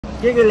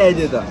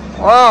Chocolatey.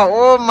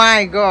 Oh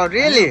my god,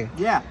 really?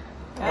 Yeah.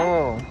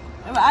 Oh.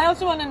 I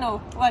also want to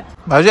know what.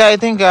 Bhaji, I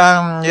think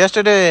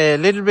yesterday a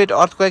little bit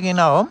earthquake in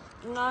our home.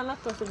 No,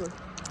 not possible.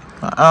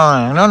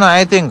 No,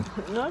 I think.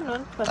 No,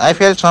 not possible. I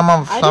felt some.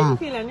 I didn't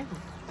feel anything.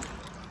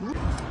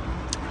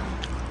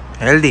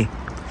 Healthy.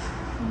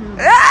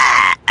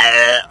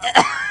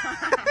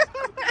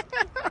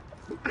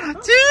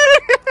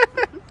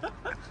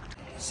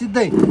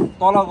 सिधै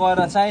तल गएर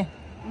चाहिँ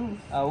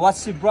what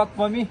she brought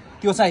for me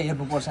त्यो चाहिँ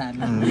हेर्नु पर्छ हामी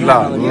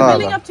You're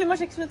building up too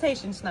much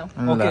expectations now.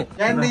 Okay.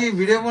 Candy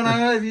video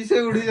बनाएर रिसै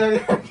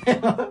उडिसक्यो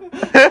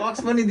बक्स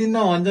पनि दिन्न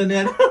भन्छ नि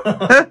यार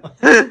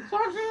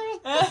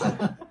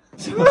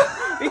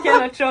We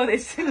cannot show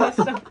this stuff.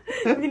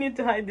 We need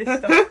to hide this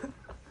stuff.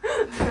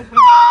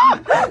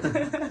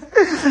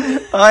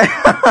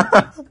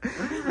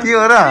 के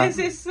हो र This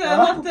is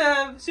not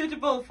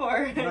suitable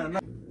for.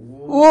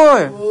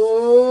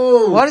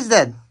 Oh, what is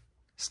that?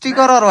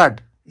 Sticker or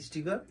what?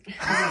 Sticker?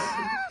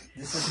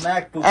 This is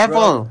MacBook,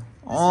 Apple. Bro.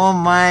 Oh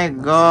my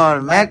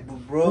god,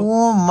 MacBook, bro.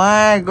 Oh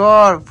my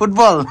god,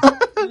 football.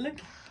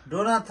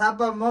 Dona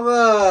Thapa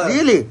Mogar.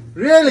 Really?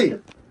 Really?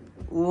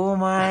 Oh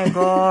my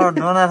god,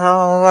 Dona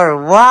Thapa.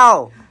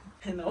 Wow.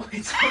 No,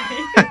 it's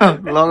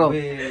okay. Logo.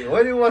 Wait,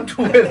 why do you want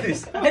to wear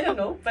this? I don't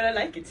know, but I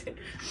like it.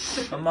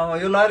 Mama,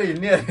 you like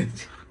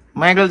it?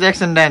 Michael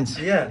Jackson dance.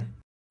 Yeah.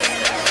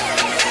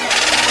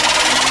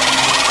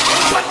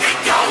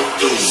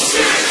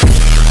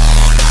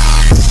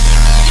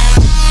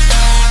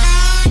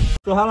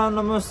 So hello,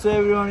 namaste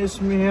everyone,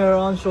 it's me here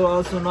on show,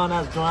 also known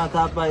as Dona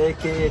Thapa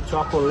aka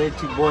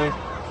Chocolatey boy.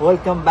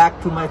 Welcome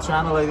back to my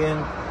channel again.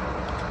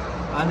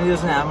 And this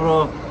is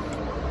हाम्रो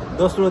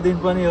दोस्रो दिन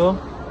पनि हो.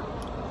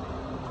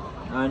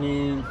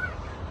 अनि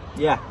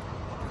yeah.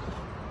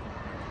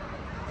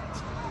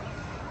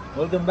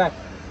 Welcome back.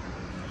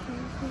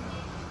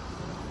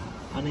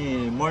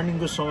 अनि morning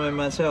को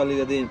समयमा चाहिँ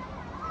अलिकति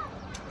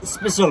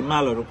स्पेशल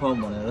मालहरु खुवाउँ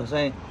भनेर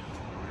चाहिँ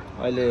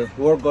अहिले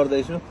वर्क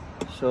गर्दै छु.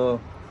 सो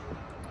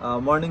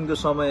मर्निङ को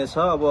समय छ.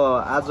 अब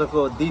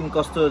आजको दिन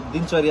कस्तो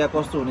दिनचर्या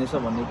कस्तो हुनेछ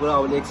भन्ने कुरा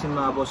अब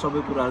एकछिनमा अब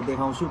सबै कुराहरु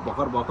देखाउँछु.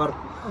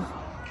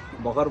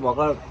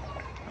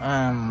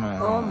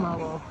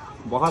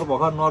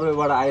 भर्खर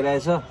नर्वेबाट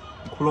आइरहेछ.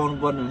 खुलाउनु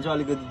पर्ने हुन्छ.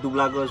 अलिकति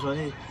दुब्लाको छ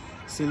नि.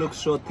 She looks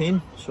so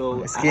thin,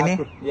 so skinny.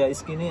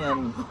 Skinny,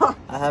 and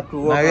I have to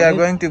work. Now we are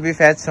going to be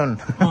fat soon.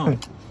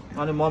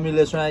 अनि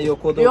मम्मीले चाहिँ यो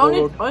कोदो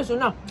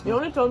You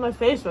only told my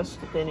face was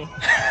skinny,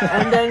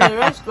 and then the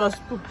rest was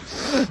poop.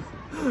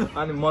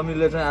 अनि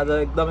मम्मीले चाहिँ आज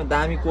एकदमै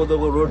दामी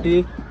कोदोको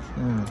रोटी,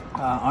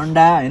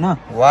 अन्डा हैन,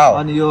 वाउ,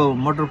 अनि यो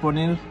मटर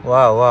पनीर,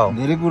 वाउ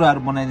धेरै कुराहरु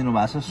बनाइदिनु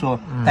भएको छ. सो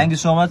thank you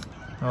so much.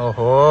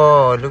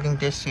 Oh, looking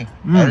tasty.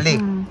 Healthy.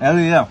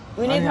 Yeah.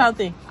 We need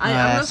healthy.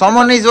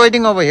 Someone is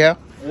waiting over here.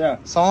 Yeah.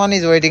 Someone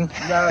is waiting.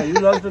 Yeah, you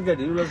love to get.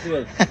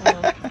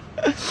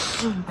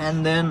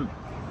 And then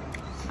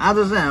आज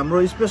चाहिँ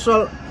हाम्रो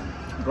स्पेशल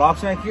भ्लग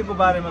चाहिँ के को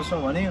बारेमा छ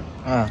भने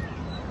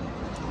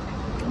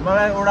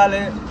मलाई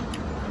ओडाले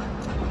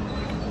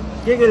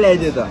के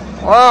ल्याइदियो त.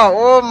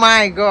 Oh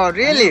my god,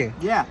 really?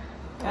 Yeah.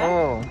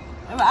 Oh.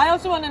 I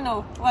also want to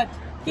know what.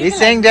 He's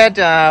saying that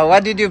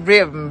what did you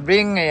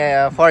bring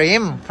for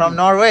him from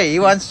Norway? He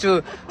wants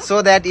to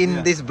show that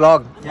in this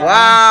vlog. Yeah.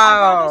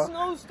 Wow. A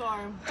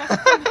snowstorm.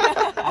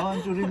 I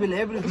want to reveal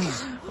everything.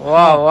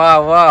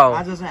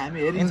 Wow.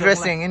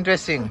 Interesting.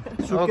 Interesting.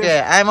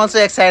 Okay, I'm also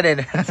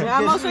excited. Yeah,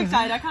 I'm also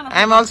excited.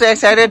 I'm also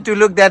excited to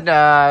look at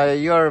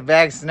your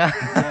bags now.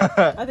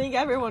 Yeah. I think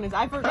everyone is.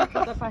 I forgot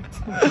the fact.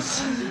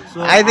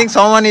 So, I think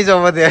someone is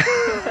over there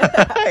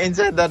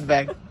inside that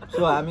bag.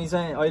 So हामी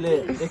चाहिँ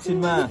अहिले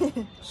एकछिनमा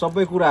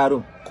सबै कुराहरु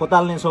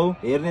खोताल्ने छौ,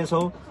 हेर्ने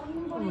छौ.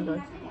 Oh my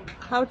god.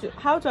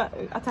 How to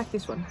attack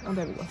this one? Oh,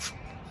 there we go.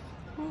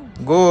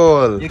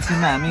 Goal.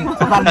 एकछिनमा हामी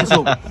खोताल्ने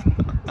छौ.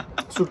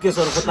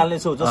 सुटकेसहरु खोताल्ने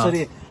छौ.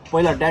 जसरी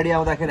पहिला ड्याडी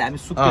आउँदाखेरि हामी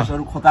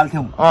सुटकेसहरु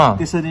खोताल्थ्यौं.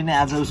 त्यसरी नै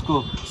आज उसको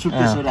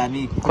सुटकेसहरु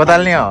हामी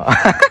खोताल्ने हो.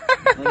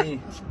 अनि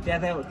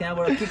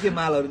त्यहाँबाट के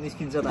मालहरु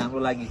निस्किन्छ त हाम्रो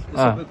लागि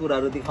सबै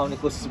कुराहरु देखाउने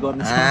कोसिस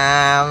गर्ने छौं.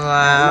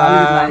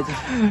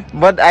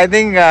 But I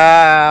think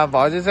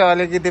भाउजू चाहिँ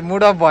अलिकति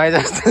मुड अफ भए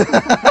जस्तो.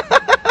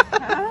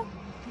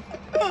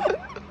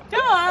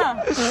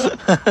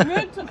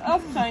 Mood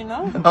off China.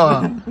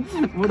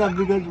 Mood off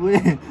because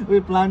we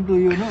plan to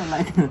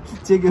like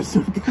check your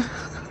suitcase.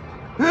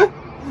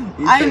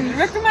 I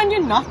recommend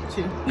you not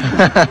to.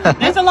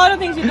 There's a lot of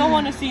things you don't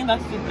want to see in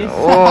that suitcase.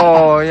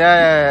 Oh,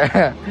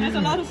 yeah. There's a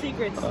lot of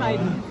secrets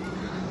hiding.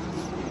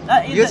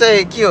 यो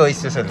चाहिँ के हो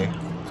specially?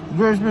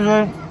 यो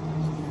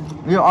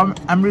specially यो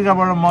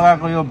अमेरिकाबाट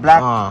मगाएको यो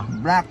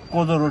black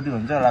कोदो रोटी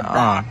हुन्छ होला.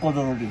 Black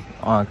कोदो रोटी.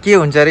 के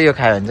हुन्छ रे यो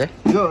खायो भने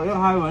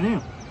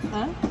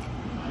चाहिँ?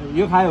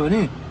 यो खायो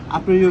भने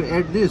after you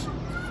eat this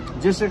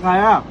जैसे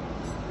खाया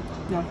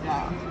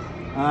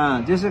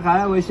जैसे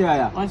खाया वैसे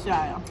आया.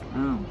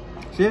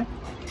 से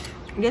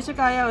जैसे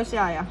खाया वैसे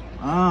आया.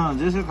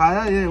 जैसे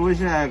खाया ये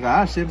वैसे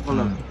आएगा. Same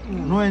color.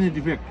 No any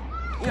defect.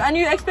 And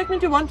you expect me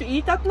to want to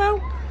eat that now?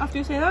 after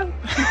you say that.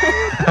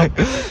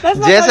 That's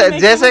not how you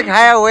make जैसे it.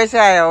 खाया वैसे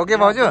आया okay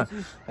भाउजू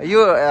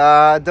you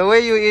the way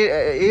you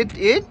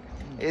eat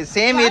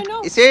same Yeah, I it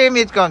know. same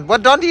it comes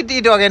but don't eat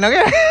it again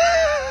okay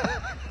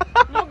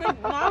No,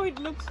 but now it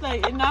looks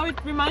like, now it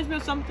reminds me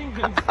of something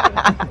else.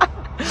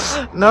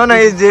 no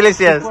it's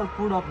delicious Super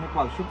food of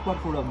Nepal. Super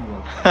food of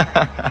Nepal.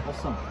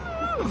 Awesome.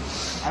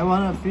 I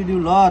want to feed you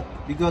a lot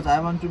because I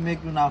want to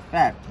make you now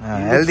fat. You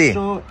healthy.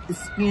 look so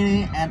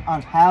skinny and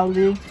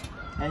unhealthy,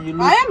 and you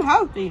look I am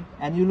healthy.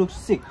 and you look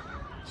sick.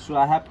 So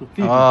I have to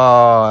feed you.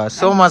 oh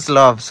so much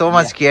love so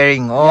much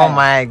caring oh Yeah.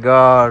 my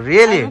god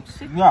really I look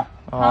sick. Yeah.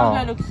 How do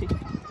I oh, look sick?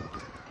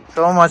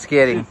 so much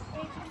caring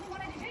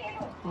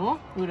Oh,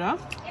 good, huh?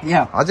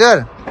 Yeah.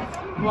 हजुर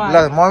Why?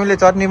 ल मम्मीले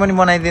चटनी पनि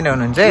बनाइदिनु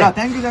हुनुहुन्छ है Yeah.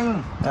 Thank you. Thank you.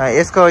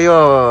 यसको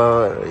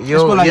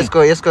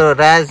यसको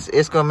लागि?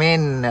 यसको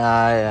मेन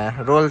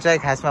रोल चाहिँ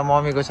खासमा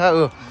मम्मीको छ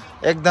ऊ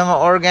एकदम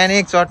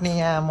अर्ग्यानिक चटनी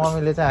यहाँ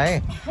मम्मीले चाहिँ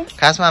है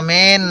खासमा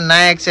मेन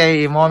नायक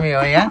चाहिँ मम्मी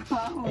हो यहाँ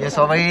यो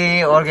सबै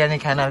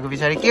अर्ग्यानिक खानाहरूको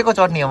पछाडि के को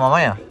चटनी हो ममा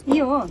यहाँ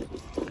यो हो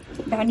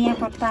धनिया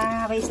पत्ता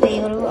अब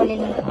यस्तैहरू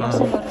अलिअलि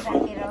लसुनहरू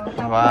राखेर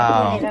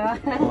wow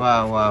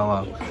wow wow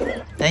wow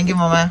thank you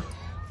mama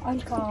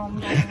welcome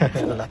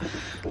ल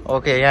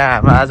ओके यहाँ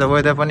हाम्रो आज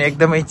वेदर पनि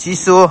एकदमै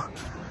चिसो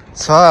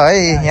छ है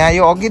यहाँ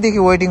यो अघिदेखि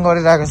वेटिङ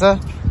गरिरहेको छ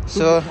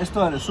सो यस्तो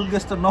अरे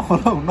सुटकेस त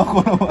नखोलाउ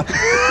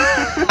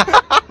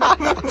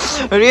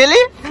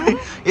really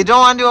you don't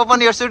want to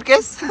open your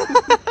suitcase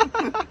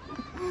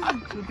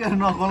suitcase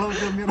नखोलाउ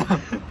त्यो मेरो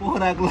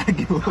पोखराको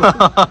लागि हो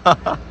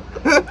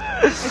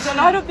It's a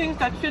lot of things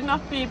that should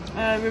not be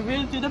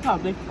revealed to the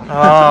public.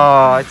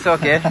 oh it's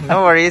okay no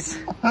worries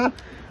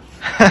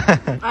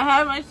I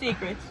have my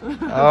secrets.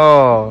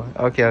 oh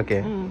okay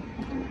okay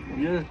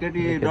यो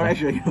केटी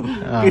डराइसक्यो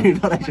केटी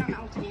डराइसक्यो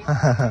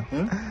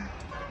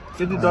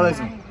केटी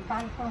डराइसक्यो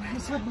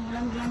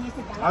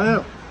अनि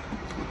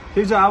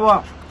ठिक छ अब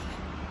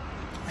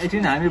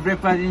एकछिन हामी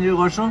ब्रेकफास्ट इन्जोय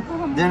गर्छौँ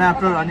देन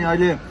आफ्टर अनि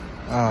अहिले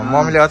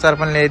मम्मीले अचार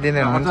पनि ल्याइदिनु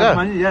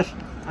हुनुहुन्छ यस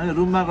अनि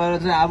रुममा गएर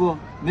चाहिँ अब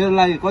मेरो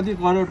लागि कति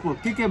करोडको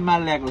के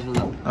माल ल्याएको छ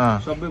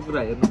सबै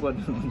कुरा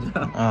हेर्नुपर्ने हुन्छ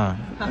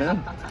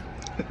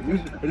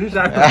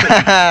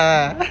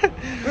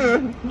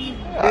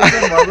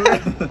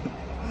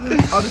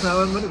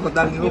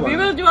We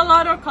will do a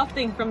lot of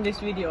cutting from this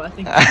video, I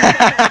think.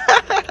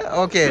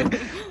 okay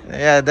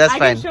yeah that's I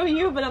fine can show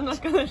you, but I'm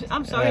not gonna.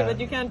 I'm sorry, Yeah. but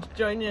you can't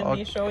join in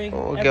me showing.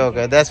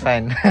 okay that's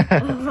fine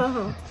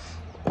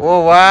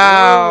oh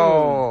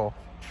wow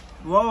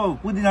Wow,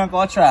 पुदिनाको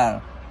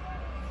अचार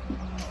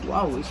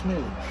Wow,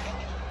 smell.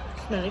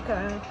 Smelly car.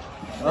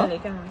 Huh? Smelly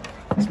car.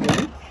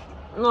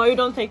 No, you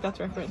don't take that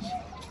reference.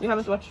 You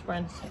haven't watched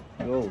Friends.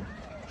 Oh,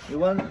 you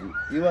want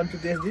to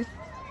taste this?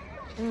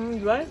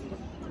 Do I?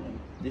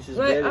 This is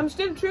Wait, very. I'm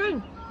still chewing.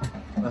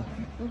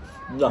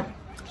 ल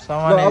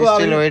someone No, is अब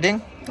still हामी- waiting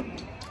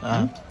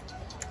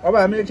अब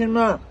हामी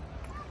एकछिनमा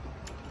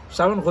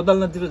साबुन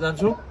खोतल्नतिर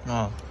जान्छौँ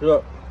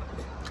र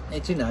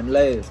एकछिन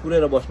हामीलाई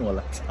पुरेर बस्नु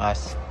होला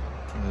हस्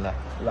ल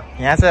ल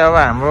यहाँ चाहिँ अब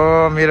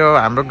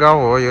हाम्रो गाउँ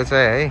हो यो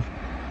चाहिँ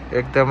है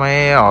एकदमै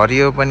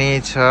हरियो पनि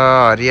छ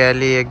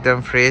हरियाली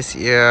एकदम फ्रेस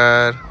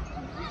एयर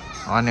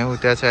अनि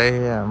उता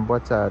चाहिँ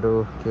बच्चाहरू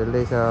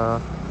खेल्दैछ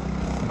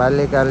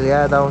बाल्यकाल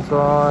याद आउँछ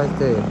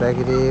यस्तो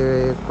हेर्दाखेरि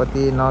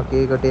कति न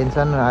केहीको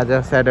टेन्सन आज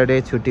स्याटरडे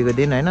छुट्टीको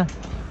दिन होइन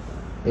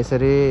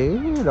यसरी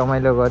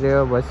रमाइलो गर्यो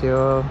बस्यो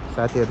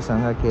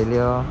साथीहरूसँग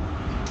खेल्यो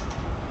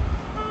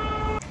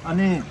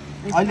अनि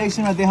अहिले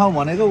एकछिनमा देखाउँ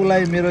भनेको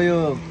उसलाई मेरो यो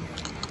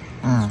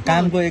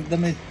कानको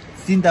एकदमै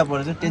चिन्ता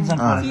परेछ टेन्सन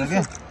परेछ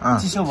क्या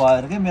चिसो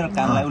भएर क्या मेरो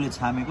कानलाई उसले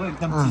छामेको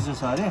एकदम चिसो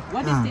छ अरे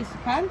What is this?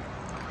 Can?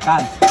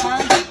 Can't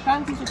Can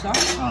piece of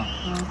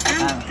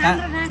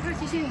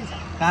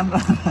can't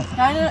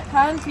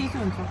Can piece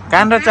of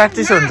कान र चाक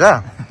चिसो हुन्छ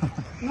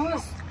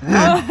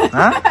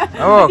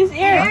हो His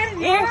ear.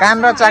 कान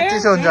र चाक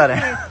चिसो हुन्छ अरे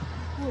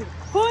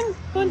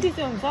Kun piece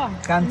of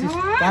कान चिसो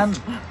कान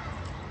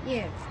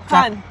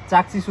Can.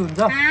 चाक चिसो हुन्छ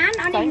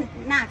अनि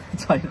नाक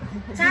छैन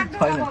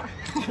छैन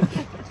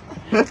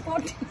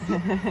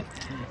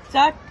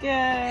Jack.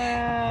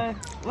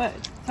 What?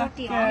 Jack.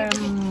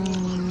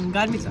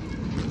 Garmisa.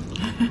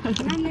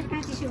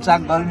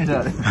 चाक गर्मी छ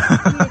अरे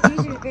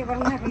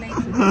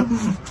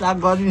चाक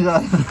गर्मी छ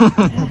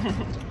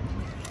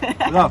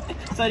ल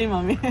Sorry,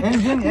 mommy.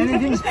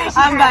 anything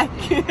I'm back.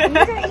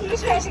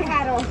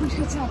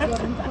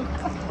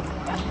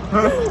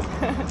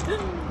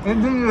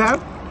 anything you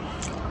have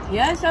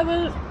Yes, I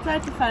will try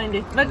to find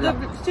it. But the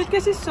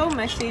suitcase is so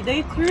messy.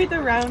 They threw it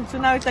around, so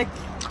now it's like.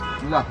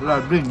 ल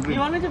bring You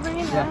want me to bring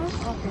it down?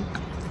 Okay.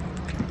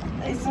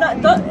 It's not.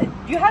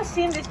 You have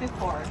seen this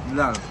before.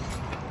 ल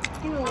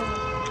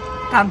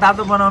कान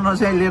तातो बनाउन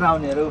चाहिँ लिएर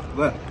आउनेहरू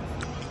भयो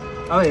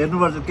अब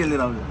हेर्नुपर्छ के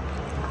लिएर आउँछ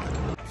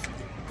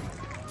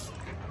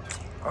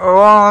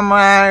oh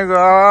my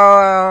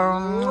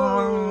god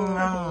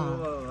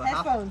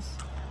Headphones.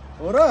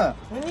 हो र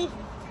Really?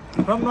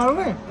 from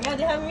Norway Yeah,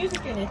 they have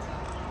music in it.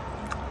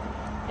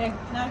 There,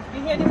 now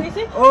you hear the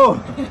music? Oh!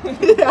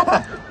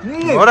 Yeah!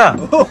 Ora.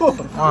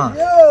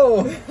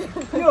 Yo!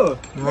 Yo!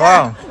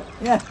 Wow.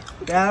 Yeah!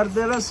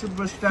 Cardera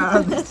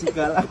superstar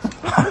Chicala.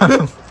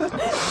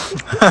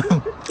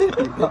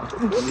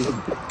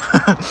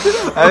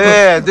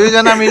 ए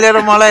दुईजना मिलेर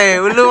मलाई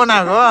उल्लु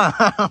बनाएको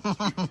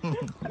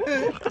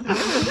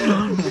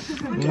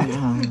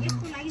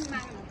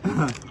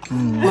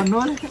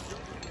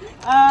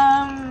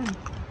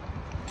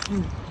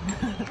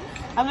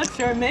I'm not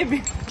sure,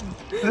 maybe.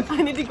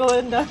 I need to go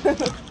in the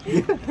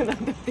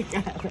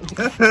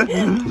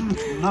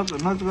Not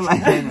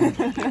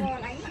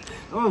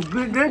oh,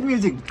 great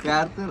music.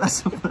 Cardera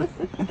super.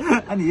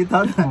 And you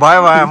thought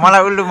भयो भयो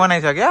मलाई उल्लु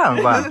बनाइसक्यो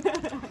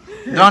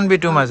Don't be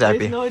too much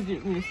happy. There's no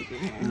music in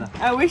here.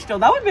 I wish though.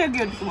 That would be a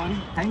good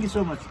one. thank you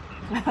so much.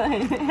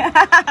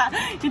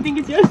 You think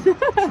it's yours?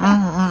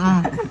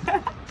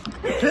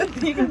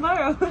 You can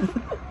borrow.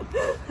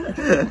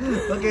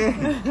 Okay.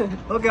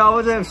 Okay,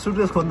 अब चाहिँ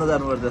suitcase खोज्न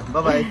जानुपर्छ.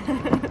 Bye bye.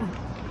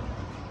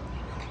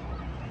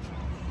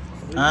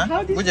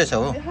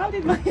 बुझेछौ How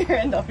did my hair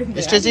end up in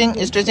there?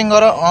 Stretching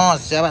गर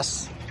स्याबास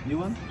You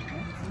want?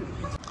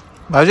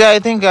 Bhaji, I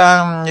think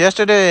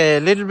yesterday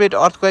little bit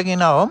earthquake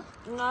in our home.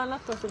 No,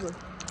 not possible.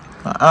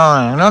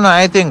 No,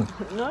 I think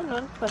No,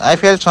 not possible. I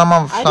felt some. I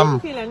didn't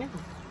feel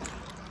anything.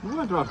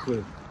 What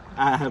earthquake?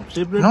 I have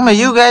separate. No,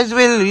 you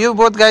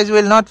both guys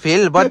will not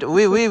feel, but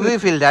we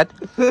feel that.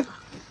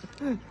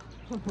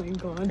 Oh my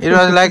god. It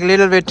was like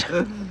little bit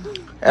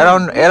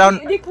around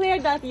We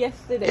declared that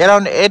yesterday.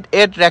 around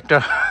 8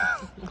 Richter.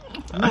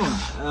 No.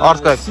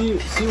 Earthquake.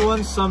 She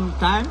wants some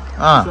time,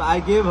 so I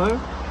gave her,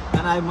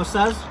 and I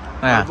massaged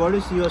her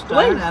body. She was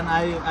tired, and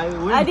I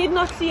went. I did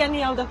not see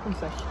any of that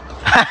massage.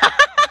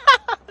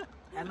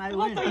 And I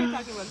What went. are you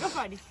talking about? Go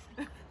for this.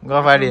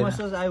 Go for it.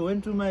 Massage, I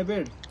went to my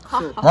bed.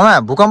 So, Mama,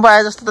 भूकम्प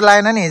आए जस्तो त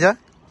लागेन नि हिजो.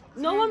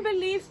 No one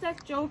believes that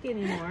joke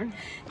anymore.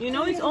 You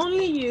know, it's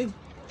only you.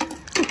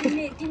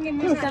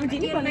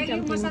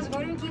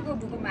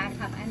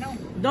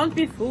 Don't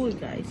be fooled,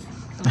 guys.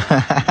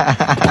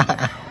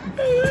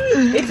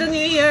 It's a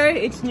new year.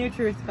 It's new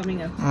truth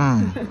coming up.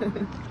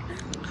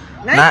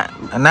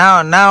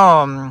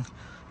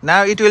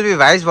 Now it will be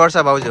vice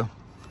versa, Bauju.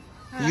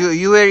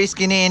 You were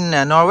skinny in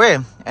Norway,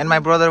 and my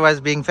brother was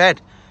being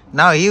fat.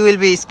 Now he will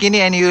be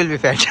skinny and you will be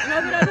fat.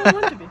 No, but I don't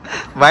want to be.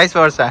 Vice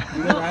versa.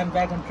 because I'm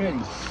back on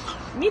training.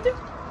 Me too.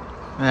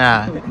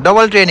 Yeah,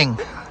 double training.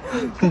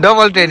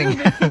 Double training.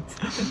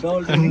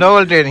 Double training.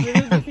 Double training. We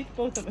will defeat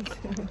both of us.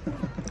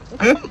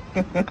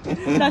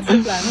 That's the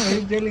plan. Are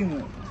you telling me?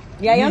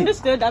 Yeah, I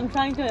understood. I'm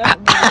trying to.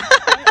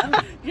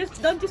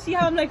 Just don't you see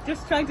how I'm like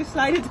just trying to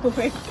slide it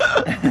away?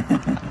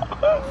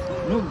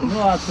 No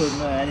earthquake,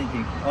 no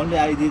anything. Only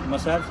I did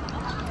massage.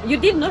 You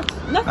did not.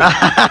 Nothing.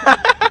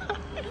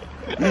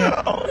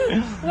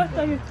 What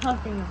are you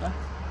talking about?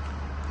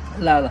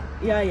 Lala.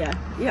 Yeah.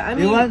 I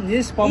mean, You want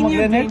this in your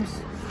pomegranate? dreams.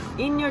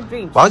 In your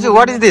dreams. Bauju,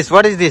 what is this?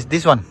 What is this?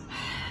 This one?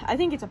 I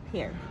think it's a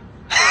pear.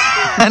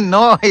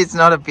 No, it's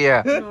not a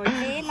pear. No,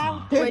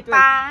 wait.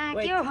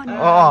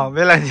 Oh,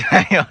 Bella.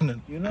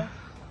 You know,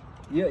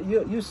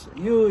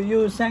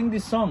 you sang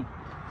this song.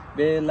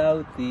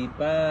 Belauti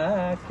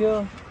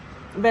pakyo.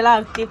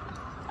 Belauti.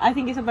 I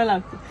think it's a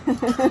belauti.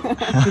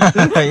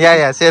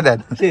 Yeah, say that.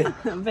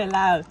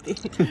 Belauti.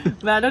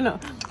 But I don't know.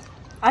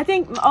 I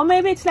think, or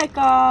maybe it's like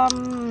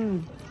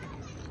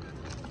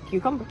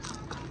cucumber.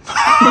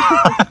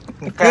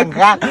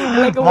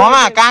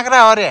 Mama, kankra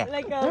ho re.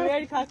 Like a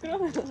red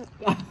cockroach.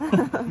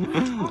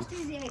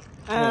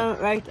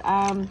 Right.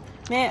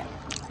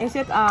 Is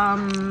it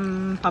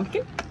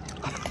pumpkin?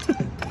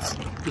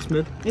 You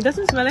smell? It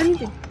doesn't smell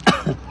anything.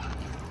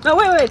 No,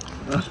 wait.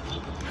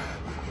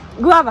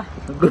 Guava.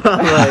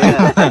 Guava,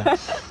 yeah.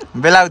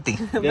 Belauti.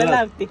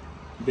 Belauti.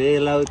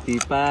 Belauti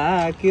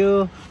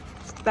pakyo.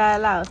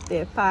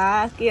 Belauti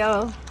pakyo.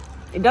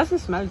 It doesn't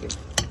smell good.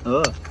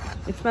 Oh,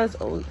 It smells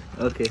old.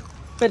 okay.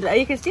 But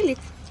you can still eat.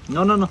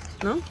 No. No?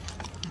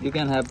 You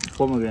can have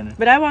pomegranate.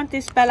 But I want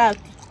this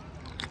belauti.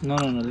 No,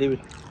 leave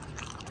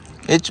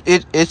it.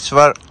 It's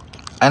for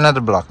another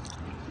block.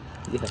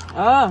 Yeah.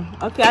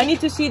 Oh, okay. I need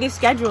to see the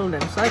schedule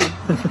then. Sorry.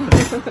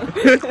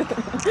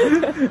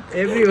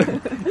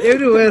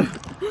 Everywhere.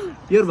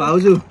 You're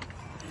Bauju.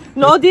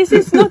 No, this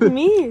is not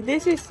me.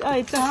 This is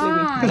it's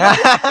actually me.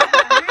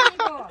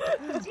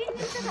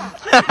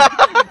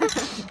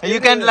 You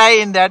can't lie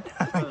in that.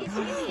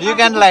 You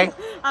can't lie.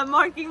 I'm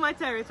marking my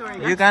territory.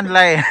 You can't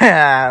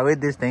lie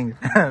with these things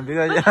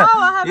because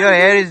how? your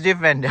hair is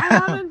different. I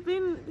haven't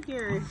been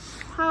here.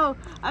 How?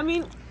 I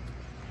mean,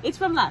 it's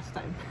from last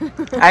time.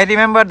 I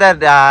remember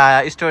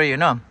that story. You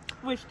know,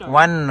 Which story?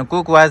 one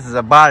cook was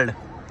bald,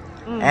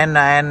 and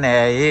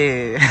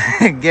he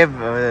gave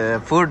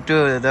food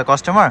to the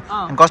customer.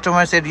 Oh. And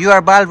customer said, "You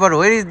are bald, but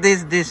where is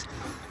this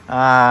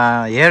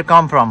hair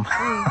come from?"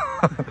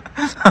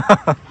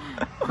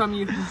 From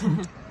you.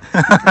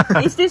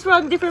 Is this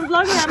from different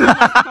vlog? Or am I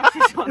not from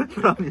this one?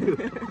 From you.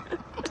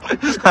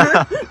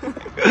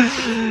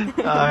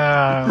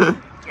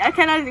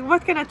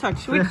 What can I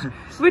touch?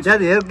 Which?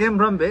 That hair came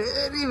from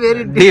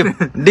very Deep.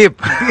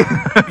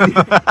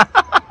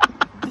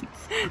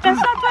 That's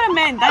not what I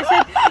meant. I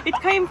said it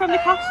came from the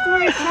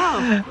customer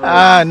itself.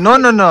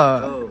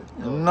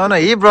 No.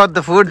 He brought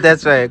the food.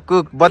 That's why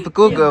but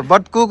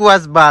cook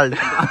was bald.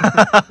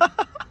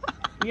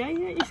 Yeah.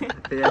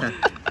 Yeah.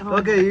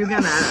 Okay, you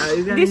can.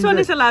 This one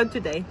is allowed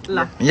today.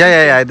 La.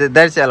 Yeah.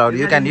 That's allowed.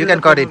 You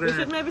can cut it. We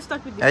should maybe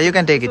start with this. Yeah, you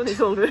can take This it. one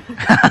is older.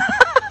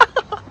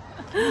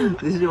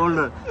 This is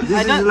older. This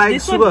I is don't- like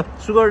this one-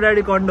 sugar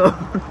daddy condo.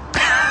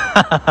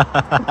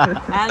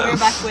 And we're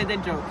back with the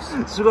jokes.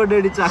 Sugar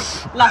daddy chat.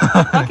 La.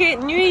 Okay,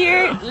 New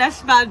Year,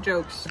 less bad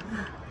jokes.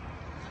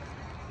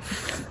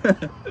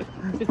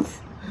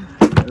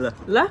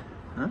 La?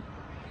 Huh?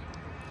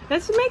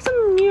 Let's make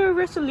some New Year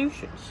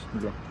resolutions.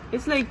 Yeah.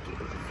 It's like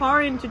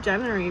far into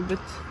January, but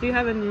do you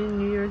have any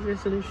New Year's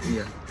resolutions?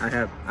 Yeah, I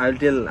have. I'll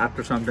tell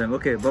after some time.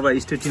 Okay, bye-bye.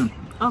 Stay tuned.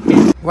 Okay.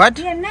 What?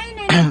 Fair,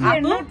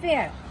 fair, not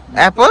fair.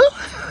 Apple?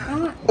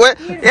 Wait,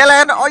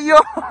 Ellen, oh yo.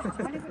 Wants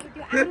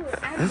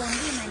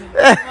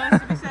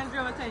to be center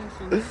of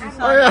attention.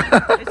 Sorry.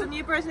 There's a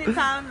new person in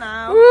town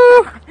now.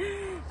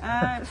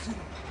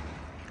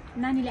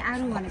 नानीले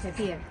आरु भनेछ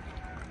fair.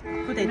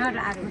 Potato. Not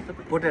आरु.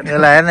 Potato.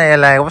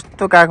 यसलाई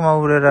कस्तो काखमा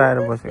उडेर आएर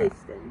बस्यो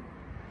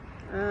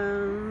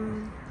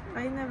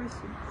I never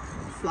seen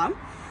plum.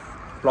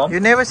 Plum? You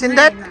never seen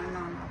that? No.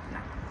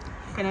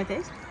 Can I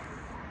taste?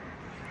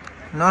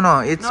 No,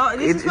 it's No,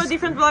 this is for a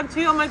different vlog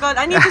too. Oh my god,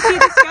 I need to see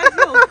the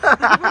schedule.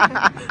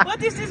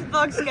 What is this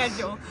vlog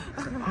schedule?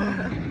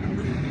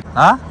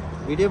 Huh?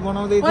 Video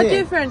बनाउँदै What do थिए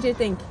you Frenchie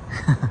think?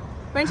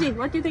 Frenchie,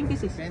 what do you think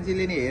this is?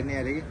 फ्रेन्चीले नि हेर्ने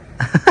अरे कि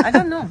I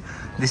don't know.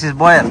 This is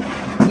boyer.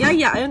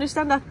 Yeah, I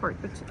understand that part,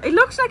 but it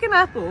looks like an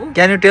apple.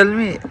 Can you tell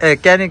me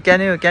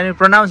can you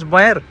pronounce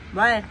boyer?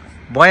 Where?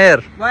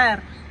 Boyer.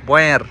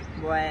 Where?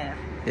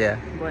 Yeah.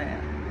 Where?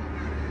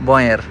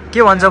 Boyer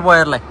के भन्छ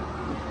बोयरलाई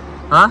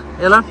ह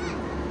Elon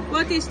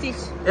What is this?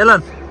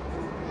 Elon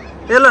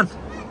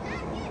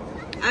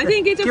I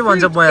think it's a के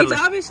भन्छ fruit. बोयरलाई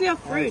It's obviously a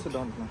fruit.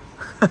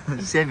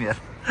 Same here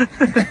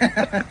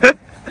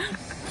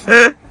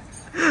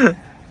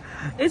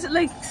It's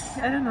like,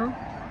 I don't know.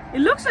 It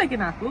looks like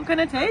an apple. Can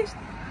I taste?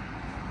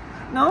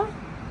 No?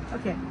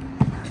 Okay.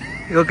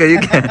 Okay, you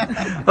can.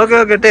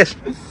 Okay, taste.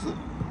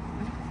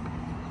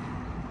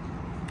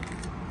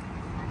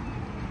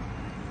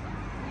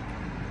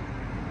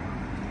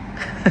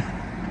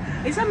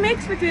 It's a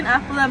mix between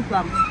apple and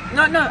plum.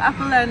 No,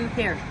 apple and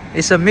pear.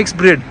 It's a mixed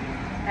breed.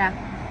 Yeah.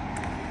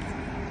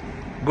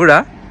 Good,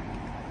 huh?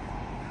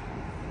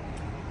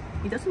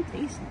 It doesn't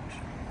taste much.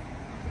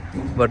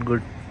 But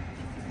good.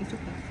 It's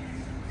okay.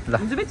 La.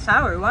 It's a bit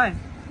sour. Why?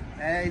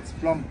 It's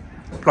plum.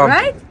 Plum.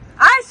 Right?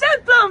 I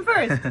said plum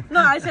first.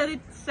 No, I said it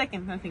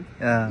second, I think.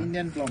 Yeah.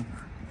 Indian plum.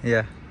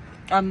 Yeah.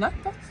 I'm not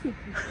that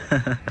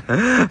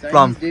stupid.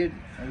 Plum. Date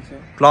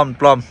also.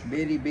 Plum.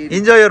 Berry.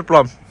 Enjoy your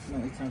plum. No,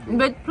 it's not berry.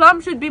 But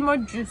plum should be more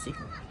juicy.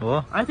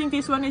 Oh, I think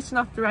this one is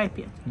not ripe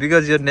yet.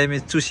 because your name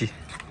is Chushi.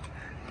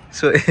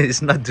 So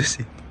it's not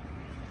juicy.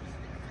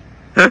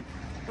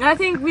 I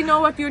think we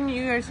know what your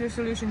New Year's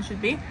resolution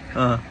should be.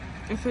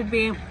 It should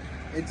be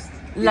It's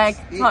like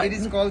it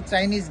is called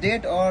Chinese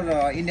date or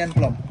Indian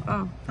plum.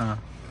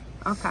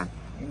 okay.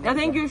 I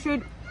think you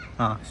should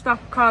stop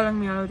calling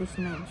me all these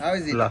names. How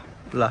is it? La.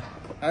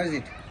 How is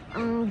it?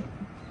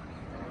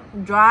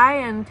 Dry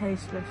and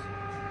tasteless.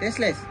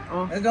 Tasteless.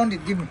 Oh. Don't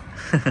it? Give me.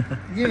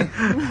 Give me.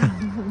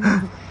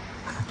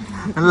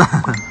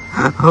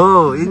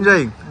 Oh,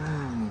 enjoying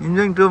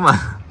too much.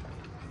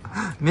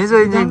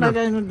 Meso enjoying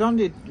too. Don't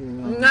it?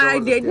 No, I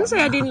didn't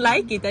say I didn't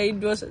like it. It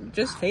was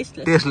just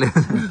tasteless. Tasteless.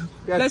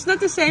 That's not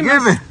the same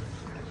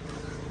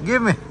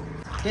Give me.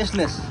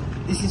 Tasteless.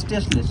 This is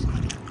tasteless.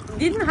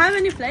 Didn't have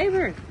any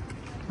flavor.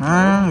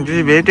 This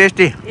is very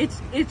tasty.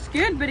 It's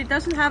good, but it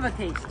doesn't have a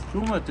taste.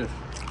 Too much.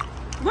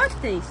 What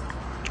taste?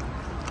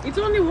 It's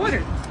only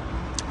water.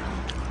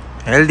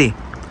 Healthy.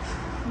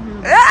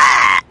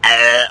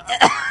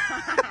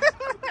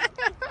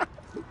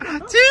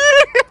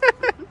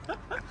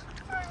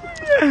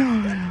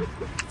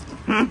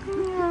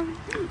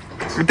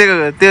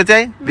 त्यो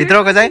चाहिँ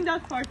भित्रको चाहिँ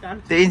That part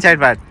out. त्यो inside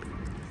part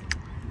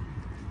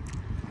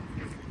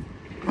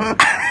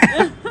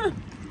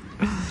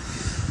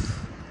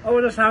अब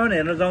त सामान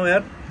हेर्न जाउँ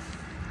यार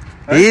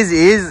He's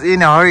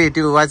in a hurry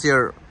to watch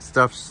your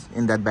stuffs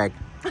in that bag.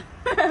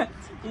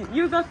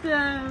 You got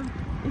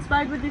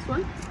inspired with this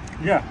one?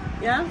 Yeah,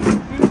 Yeah?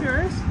 It's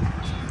yours?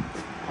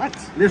 what?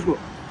 Let's go.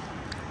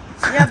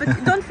 Yeah,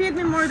 but don't feed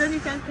me more than you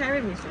can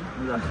carry me, sir.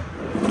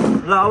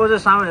 ल अब चाहिँ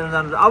सामान हेर्न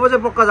जानु अब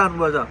चाहिँ पक्का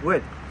जानुपर्छ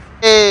wait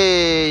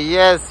Hey,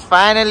 yes,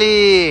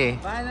 finally.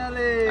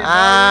 Finally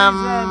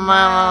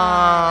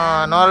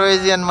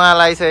Norwegian माल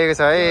आइसकेको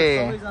छ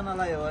है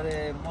सबैजनालाई हो अरे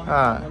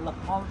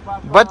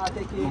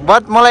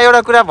बट मलाई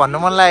एउटा कुरा भन्नु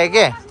मन लाग्यो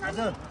के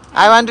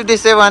I wanted to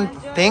say one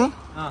thing.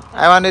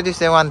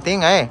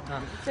 है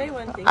Say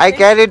one thing.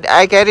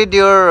 I carried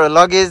your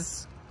luggage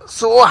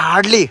so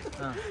hardly,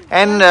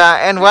 and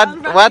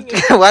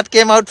what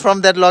came out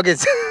from that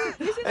luggage?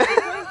 This is like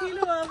 1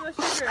 kilo of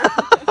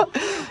sugar.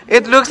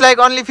 It looks like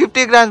only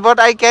 50 grams, but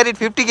I carried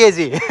 50 kg.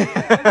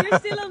 We're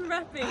still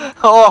unwrapping.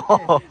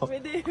 Oh.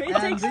 It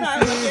takes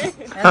time, okay?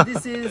 And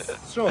this is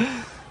so.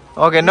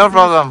 Okay, no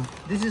problem.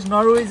 This is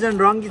Norwegian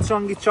rongi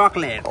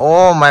chocolate.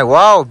 Oh my,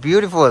 wow,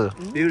 beautiful.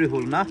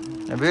 Beautiful, na?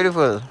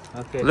 Beautiful.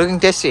 Okay. Looking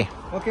tasty.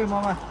 Okay,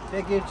 Mama,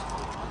 take it.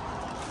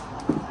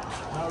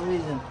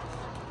 Norwegian.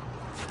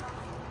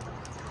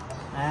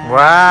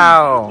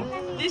 Wow.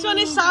 This one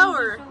is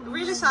sour.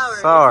 Really sour.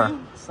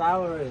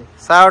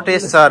 Sour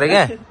taste छ अरे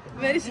क्या?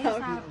 Very sour.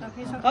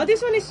 Oh,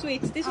 this one is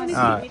sweet. This one is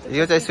sweet.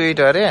 यो चाहिँ sweet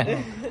अरे?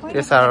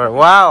 त्यो sour.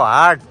 Wow,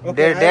 hard.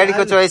 Daddy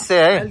को choice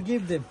चाहिँ है. I'll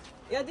give them.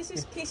 Yeah, this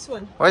is kiss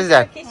one. What is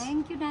that?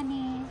 Thank you,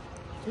 Danny.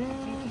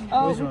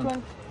 Oh, which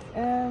one?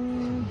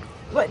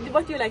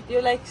 What do you like? Do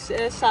you like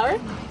sour?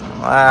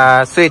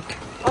 Sweet.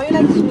 Oh, you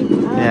like sweet.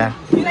 Yeah.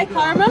 You like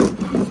caramel?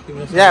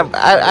 Yeah,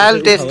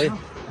 I'll taste.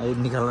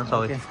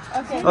 Okay.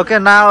 Okay,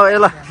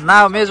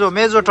 now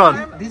Mezo turn.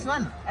 This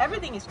one?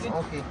 Everything is good.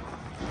 Okay.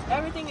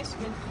 Everything is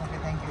good. Okay,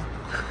 thank you.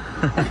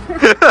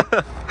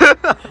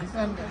 This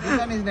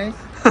one is nice.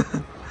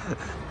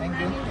 Thank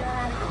you.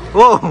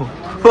 Whoa.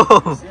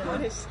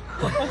 What is?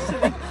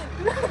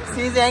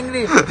 She's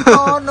angry.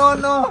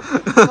 No.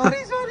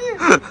 Sorry.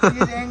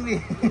 She's angry.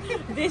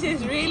 This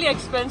is really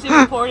expensive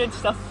imported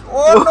stuff.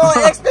 Oh no,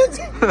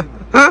 expensive.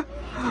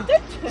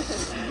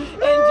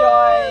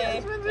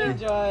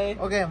 Enjoy.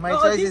 Okay, my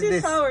Oh, choice this is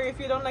this. sour. If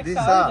you don't like This is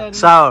sour, sour. then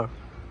Sour.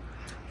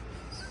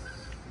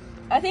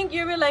 I think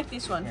you will like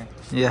this one.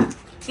 Yeah.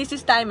 This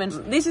is diamond.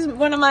 This is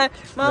one of my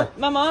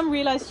mom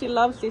realized she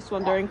loves this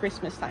one during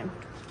Christmas time.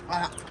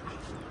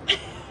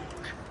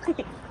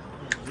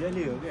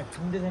 Really? Okay.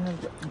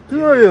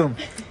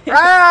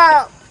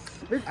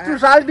 It's too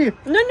salty.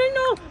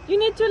 No. You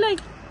need to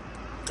like.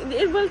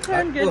 It will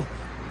turn good.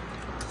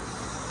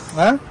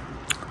 Huh?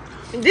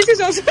 This is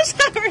also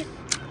sour.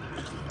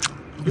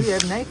 Do you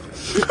have knife?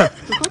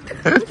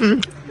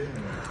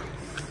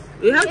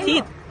 You have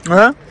teeth.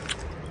 Huh?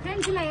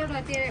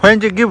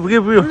 When you give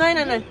you.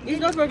 No. It's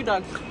not for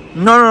dogs.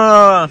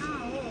 No.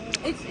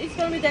 It's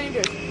gonna be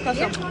dangerous.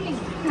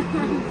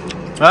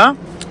 Huh?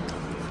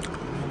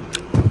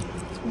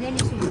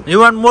 You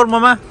want more,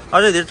 Mama?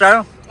 Or is it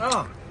try?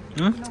 Oh.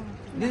 Hmm?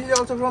 This is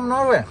also from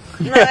Norway.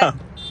 Yeah.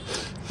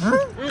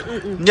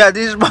 Yeah,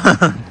 this is.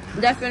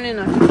 Definitely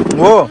not.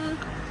 Whoa.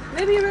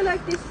 Maybe you will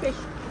like this fish.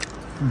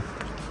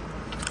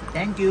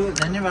 Thank you.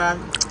 Dhanyavad.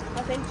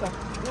 I think so.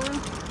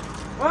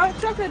 Oh,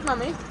 chocolate,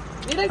 mommy.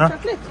 You like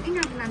chocolate?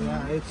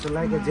 Yeah, it's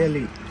like a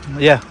jelly.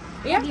 Yeah.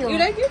 Yeah, you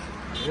like it?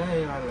 Yeah, I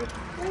like.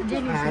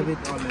 I have it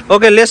already.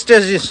 Okay, let's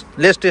taste this.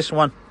 Let's taste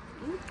one.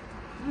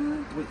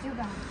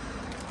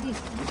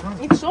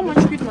 It's so much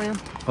good, Maya.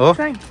 Oh,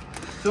 Try.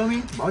 Show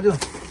me. Baju.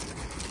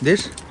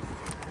 this?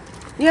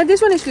 Yeah,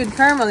 this one is good.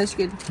 Caramel is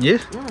good.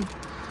 Yes.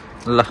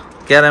 ल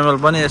caramel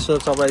पनि यसो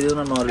चपाइदिउ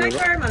न Try नरिएको.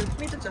 caramel.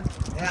 Me too.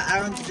 Yeah,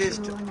 I want to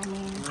taste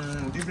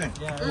different.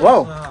 Wow.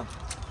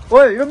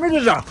 ओए यो मिठो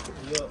छ.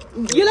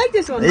 You like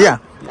this one? Yeah.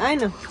 I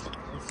know.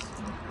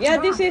 Yeah,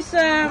 this is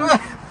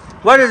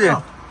What is it?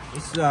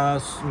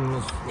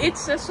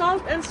 it's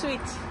salt and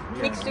sweet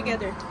mixed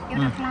together.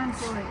 Yeah.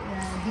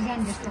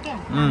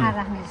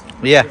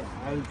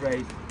 I'll try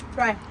it.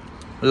 Try.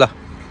 ल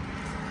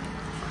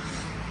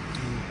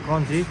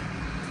Crunchy.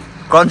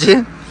 Crunchy?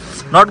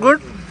 Not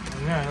good?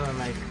 Yeah, I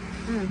like.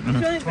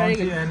 This one is very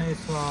good. And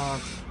it's I'll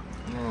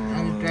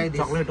try this.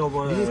 Chocolate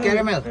over. This is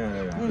caramel.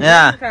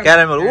 Yeah,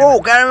 caramel. Whoa,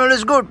 caramel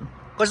is good.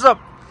 What's up?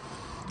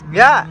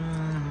 Yeah.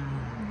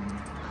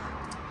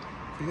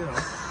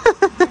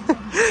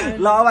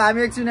 ल अब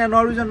हामी एकछिन यहाँ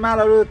Norwegian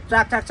मालहरू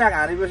चाक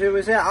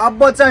हारिबसेपछि अब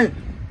चाहिँ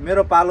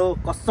मेरो पालो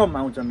कसम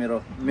आउँछ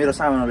मेरो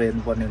सामानहरू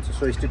हेर्नुपर्ने हुन्छ.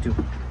 So stay tune.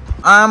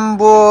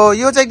 आम्बो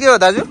यो चाहिँ के हो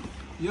दाजु?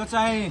 यो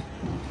चाहिँ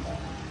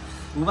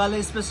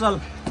हुबाले स्पेशल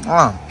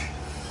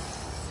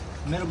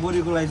मेरो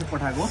बोरीको लागि चाहिँ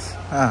पठाएको.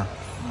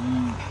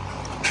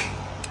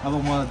 अब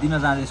म दिन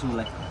जाँदैछु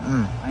उसलाई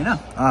होइन.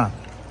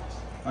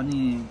 अनि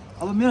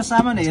अब मेरो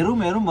सामान हेरौँ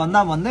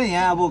भन्दै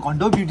यहाँ अब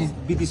घन्टौँ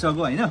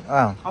बितिसक्यो होइन.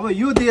 अब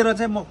यो दिएर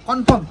चाहिँ म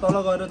कन्फर्म तल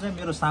गएर चाहिँ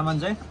मेरो सामान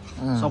चाहिँ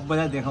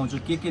सबैलाई देखाउँछु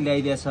के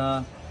ल्याइदिएछ.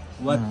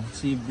 What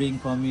she bring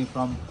for me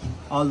from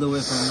all the way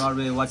from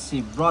Norway, what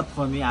she brought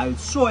for me, I will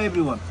show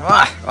everyone.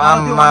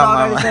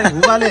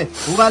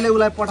 Hubale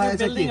उसलाई पठाएछ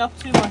कि. Building up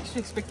too much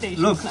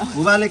expectations. Look,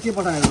 Hubale के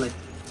पठायो उसलाई.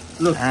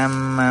 Look.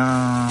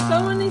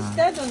 Someone is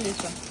dead on this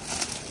one.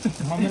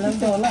 मम्मीलाई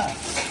त होला.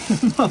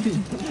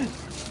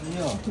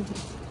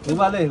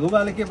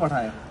 हुबाले के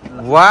पठायो.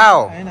 Wow.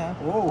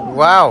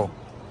 Wow.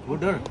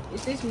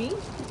 Is this me?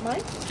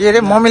 Mine? के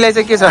अरे मम्मीलाई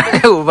चाहिँ के छ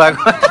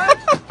हुबाको?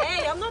 Hey,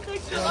 I'm not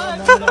extra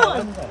large. Come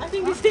on. I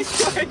think this is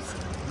yours.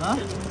 Huh?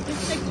 This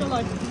is extra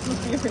large. This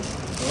must be yours.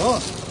 Oh.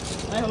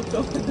 I hope so.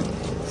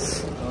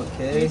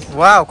 Okay.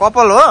 Wow,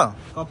 कपाल हो?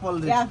 Couple.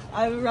 Yeah,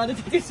 I would rather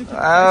take this.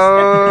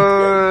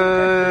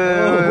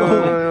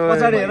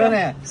 पछाडि हेर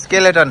न.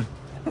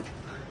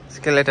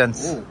 Skeletons.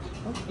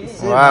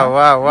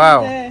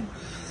 Wow.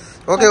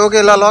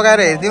 Okay ल लगाएर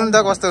हेर्दिउँ नि त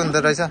कस्तो हुँदो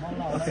रहेछ.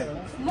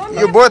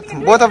 You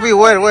both of you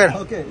wear.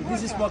 Okay,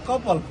 this is for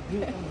couple.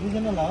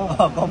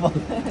 Couple.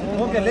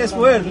 Okay, let's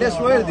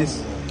wear this.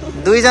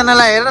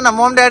 दुईजनालाई हेर न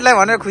मम ड्याडलाई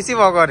भनेर खुसी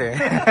भएको अरे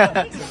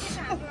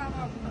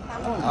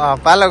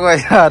पालो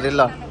गयो अरे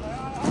ल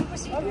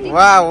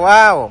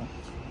वाउ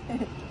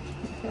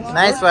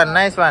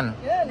नाइस वान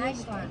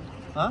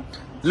Huh?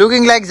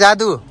 लुकिङ लाइक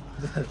जादु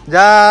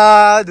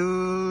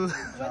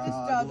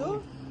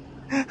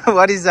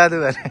What is जादु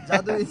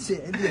Jadu is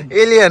Indian.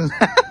 Alien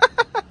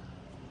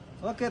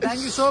Okay, thank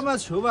you so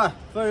much, Huba,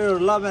 for your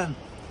love and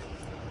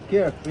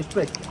care,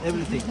 respect,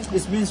 everything.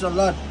 This means a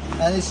lot,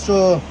 and it's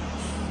so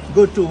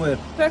good to wear.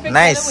 Perfect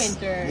Nice. for the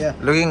winter. Yeah.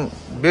 Looking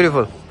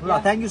beautiful ल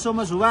thank you so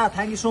much हुबा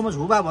thank you so much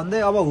हुबा भन्दै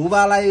अब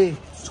हुबालाई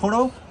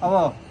छोडौँ अब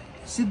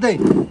सिधै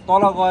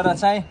तल गएर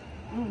चाहिँ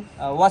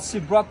वाट सी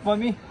brought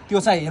mummy त्यो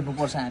चाहिँ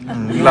हेर्नुपर्छ हामी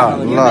ल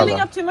You're building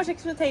ल up too much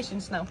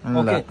expectations now.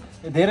 Okay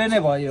धेरै नै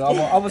भयो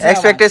अब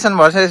एक्सपेक्टेसन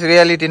भर्सेस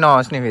रियालिटी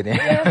नहोस् नि फेरि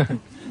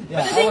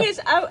But the thing is,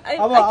 I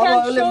अब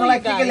can't उसले show मलाई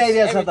you के guys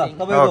ल्याइदिएछ त everything.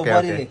 तपाईँको Okay,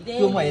 बडीले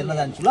त्यो म हेर्न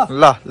जान्छु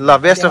ल ल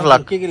best of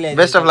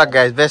luck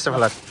guys best of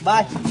luck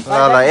by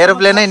ल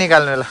एरोप्लेनै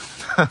निकाल्नु ल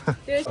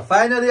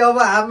फाइनली अब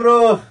हाम्रो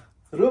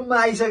रुममा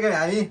आइसक्यौँ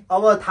हामी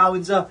अब थाहा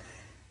हुन्छ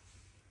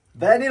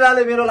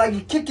भ्यानिलाले मेरो लागि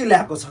के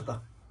ल्याएको छ त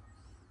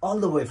all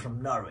the way from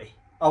Norway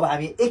अब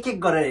हामी एक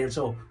गरेर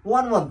हेर्छौँ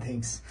वान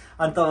थिङ्स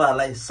अनि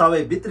तपाईँहरूलाई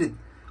सबै वितरित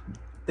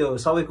त्यो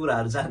सबै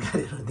कुराहरू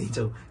जानकारीहरू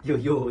दिन्छौँ यो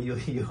यो यो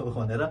यो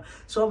भनेर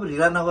सब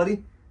ढिला नगरी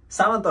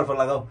सामानतर्फ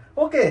लगाऊ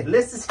okay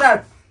let's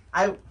start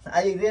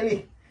I really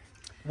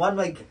one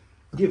my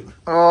gift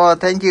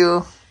thank you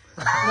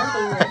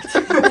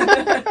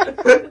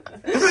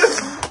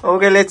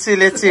okay let's see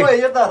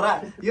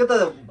यो त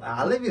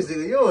हालै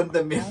बिर्सेको यो हो नि त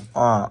मेरो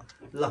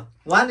ल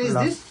one is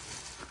this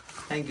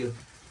thank you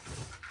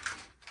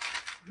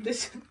This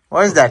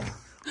What is that?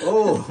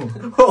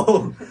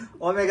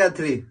 Omega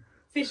 3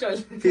 fish oil.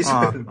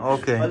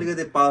 Okay.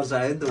 अलिकति पावर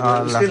चाहियो नि त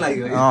उसकै लागि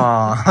हो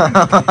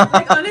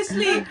Like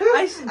honestly,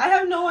 I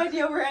have no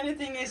idea where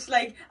anything is.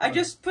 Like I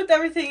just put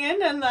everything in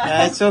and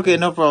It's okay,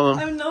 no problem.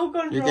 I have no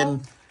control. You can.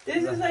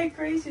 This is like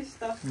crazy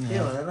stuff. के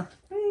भनेर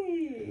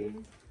Hey.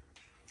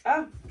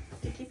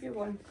 To keep you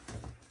warm.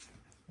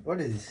 What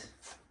is this?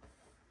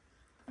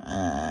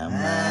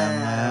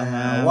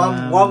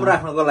 Warm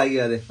राख्नको लागि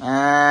अरे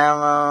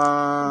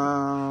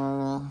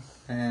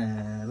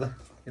ल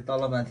यो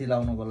तल माथि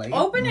लाउनको लागि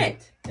Open it.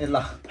 ए ल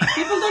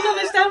People don't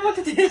understand what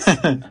it is.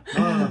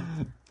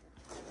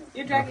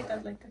 You drag it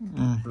out like that.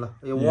 ल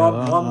यो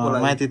वार्मको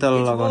लागि माथि तल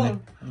लगाउने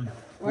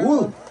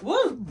Wool.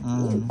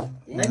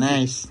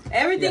 Nice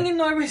Everything in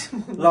Norway is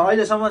wool. ल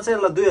अहिलेसम्म चाहिँ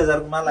ल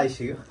 2000 मा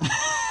लाइसक्यो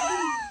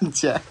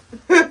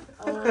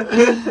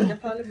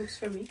Nepali books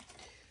for me.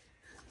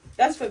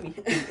 That's for me.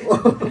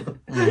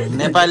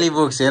 Nepali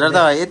books हेर त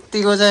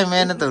यतिको चाहिँ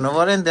मेहनत हुनु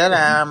पर्यो नि त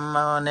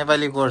आमा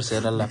नेपाली कोर्स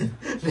हेर ल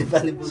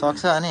नेपाली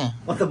सक्छ अनि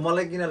त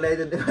मलाई किन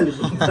ल्याइदियो नेपाली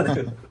बुक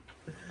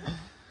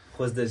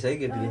खोज्दैछ है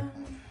केटीले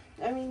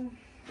I mean,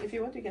 if you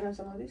want, you can have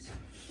some of this.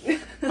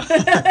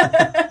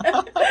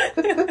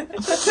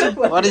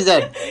 What is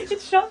that?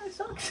 It's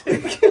socks.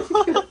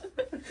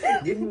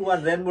 Give me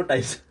one rainbow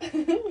types.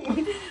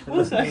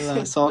 Wool socks.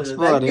 सक्स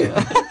पो अरे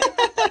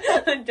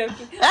I'm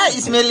joking.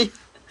 Smelly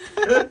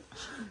It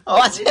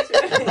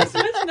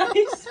smells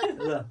nice.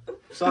 ल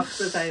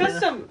सक्स त चाहिदैन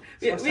Custom.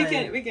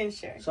 We can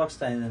share. Sucks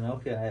चाहिदैन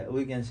okay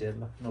we can share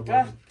ल no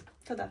problem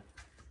Tada.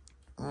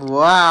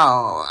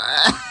 Wow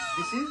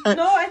this is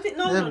No, I think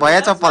no. Bhaiya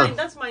That's chappal. mine.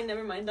 That's mine.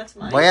 Never mind. That's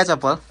mine. भया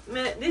चप्पल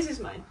This is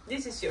mine.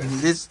 This is yours.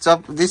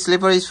 this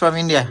slipper is from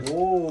India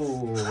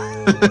O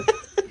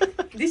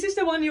This is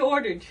the one you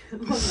ordered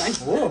online.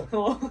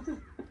 Oh.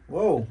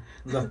 Whoa.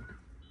 ल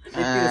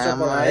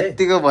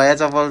यतिको भया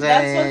चप्पल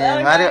That's what चाहिँ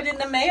I मार्यो got it in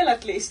the mail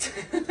at least.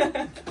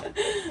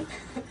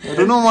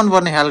 रुनु मन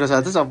पर्ने खालको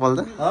छ त चप्पल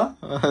त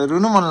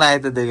रुनु मन लाग्यो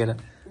त देखेर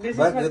This is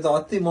यो what, त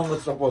अति महँगो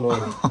चप्पल हो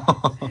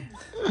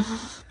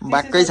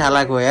बाक्कै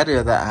छालाको यार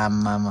यो त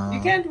आम्मामा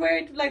you can't wear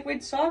it like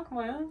with sock,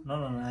 Maya. No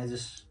I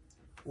just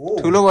ओ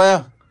ठुलो भयो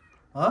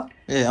ह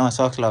ए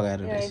सक्स लगाएर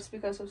Yeah, it's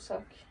because of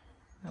sock.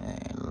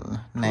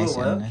 Nice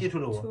के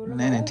ठुलो हो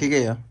नै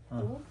ठिकै हो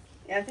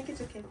Yeah, I think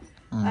it's okay.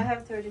 I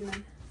have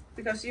 39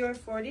 because you're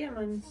 40 and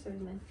mine is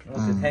 39.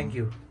 Okay thank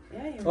you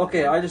Yeah, you're. Okay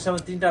अहिलेसम्म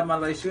तीनटा माल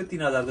लगाइसक्यो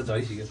 3000 को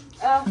झैसक्यो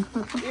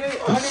You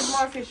ordered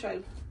more fish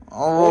oil.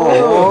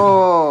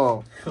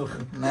 Oh,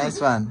 nice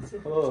one.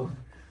 Oh,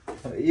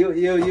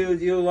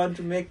 you want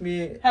to make me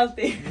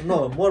Healthy. no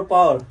more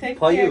power Take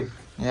for care. you.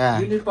 Yeah,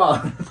 You need power.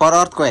 for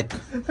earthquake.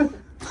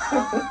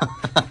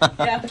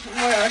 Yeah,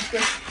 more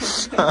earthquake.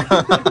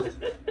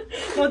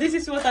 No, this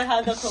is what I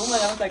had at home,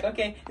 and I was like,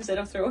 okay, instead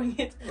of throwing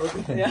it.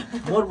 Okay. Yeah.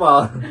 More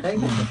power.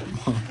 Thank you.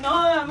 No,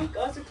 I'm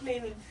also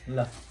cleaning.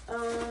 La.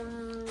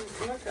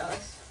 What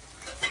else?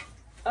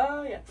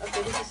 Oh yeah.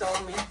 Okay, this is all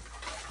me.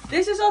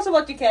 This is also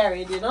what you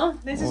carried, you know.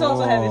 This is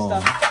also heavy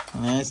stuff.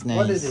 Nice, nice.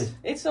 What is it?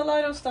 It's a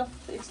lot of stuff.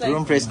 It's like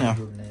Room freshener.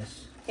 Goodness.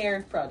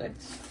 hair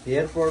products.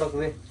 Hair product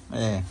way.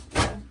 Yeah.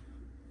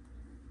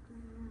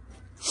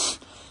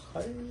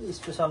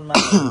 Special man.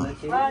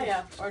 Ah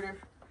yeah, order.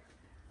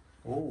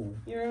 Oh.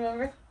 You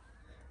remember?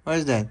 What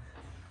is that?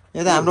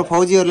 यो त हाम्रो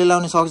फौजीहरूले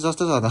लाउने सक्स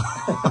जस्तो छ त.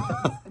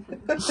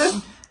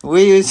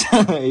 We used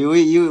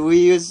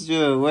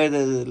to wear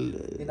the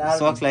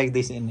socks like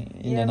this in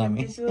Indian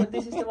army. This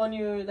is the one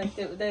you like.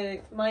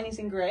 The mine is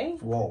in gray.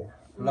 Wow.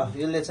 ल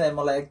यसले चाहिँ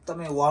मलाई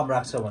एकदमै वार्म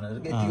राख्छ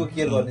भनेर यतिको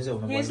केयर गर्ने चाहिँ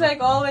हुनु पर्छ. He's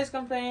like always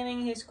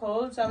complaining he's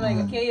cold, so I'm like,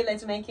 okay,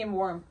 let's make him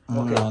warm.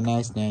 Okay.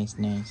 Nice.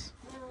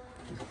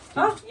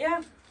 Oh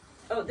yeah.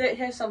 Oh,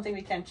 here's something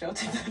we can't show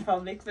to the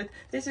public, but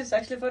this is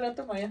actually for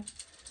Ratamaya.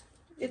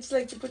 It's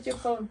like you put your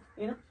phone,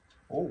 you know.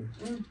 Oh.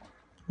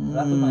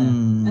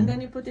 And then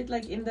you put it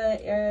like in the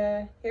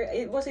here.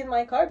 It was in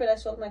my car, but I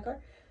sold my car,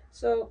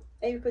 so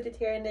you put it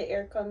here in the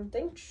aircon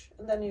thing,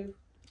 and then you.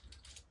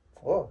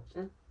 Oh.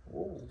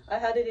 Oh. I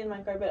had it in my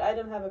car, but I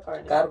don't have a car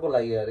anymore. कारको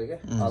लागि अरे के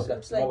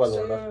It's like so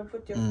you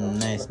put your phone.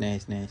 Nice.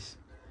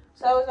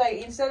 So I was like,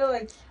 instead of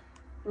like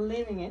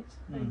leaving it,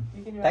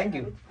 you can. Thank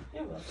you.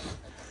 You're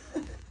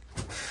welcome.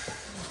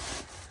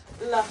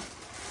 Love.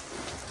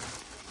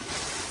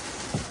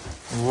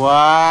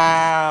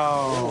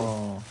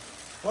 Wow.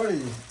 What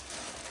is it?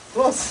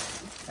 Close.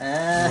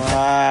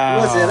 Wow.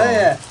 Close हेर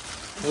यहाँ.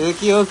 यो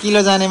के हो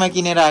kilo जानेमा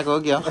किनेर आएको हो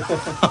के हो?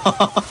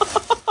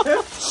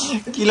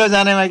 Kilo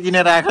जानेमा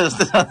किनेर आएको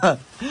जस्तो छ.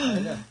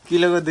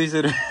 किलोको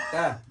 200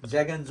 रुपैयाँ.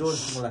 Jack and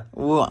Jones मलाई.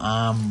 ओ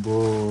आम्बो.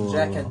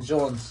 Jack and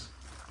Jones.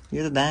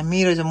 यो त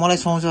दामी रहेछ मलाई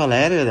सुहाउँछ होला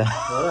यार यो त.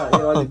 हो र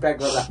यो अलि प्याक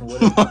गरेर राख्नु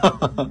पर्यो.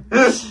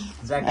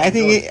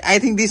 I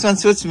think this one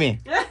suits me.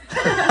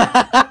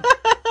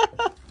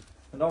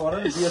 No, what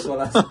are these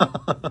ones?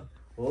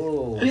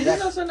 Oh. This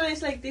is also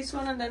nice, like this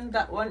one and then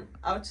that one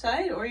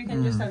outside, or you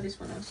can just have this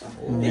one also.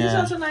 This is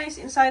also nice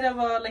inside of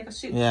like a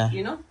suit,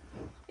 you know?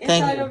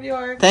 Inside of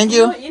your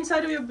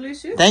inside of your blue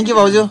suit. Thank you,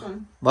 Bauju.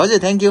 Bauju,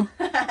 thank you.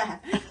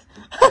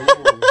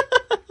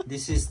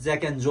 This is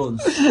Jack and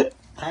Jones.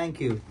 Thank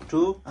you.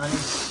 Two and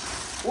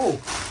oh.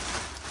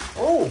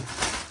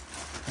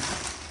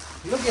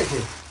 Look at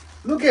it.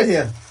 Look at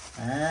here.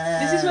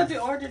 This is what we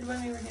ordered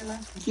when we were here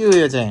last week. के हो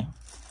यो चाहिँ?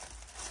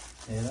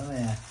 हेर न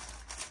यहाँ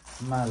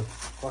माल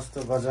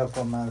कस्तो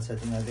गजबको माल छ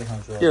तिमीलाई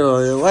देखाउँछु. के हो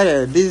यो? What?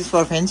 This is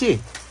for fancy?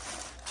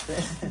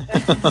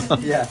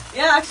 Yeah.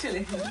 Yeah,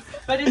 actually.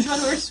 But it's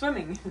when we're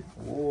swimming.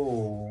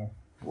 Oh.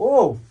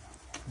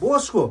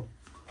 बोसको.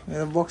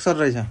 यो बक्सर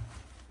रहेछ.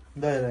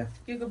 दाइ.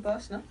 You go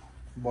boss, no?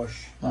 Boss.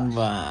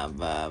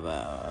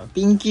 Wow.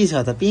 Pinky छ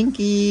त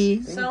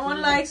pinky.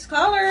 Someone likes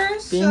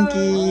colors.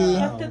 Pinky.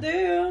 So what to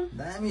do?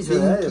 दामी छ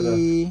यार.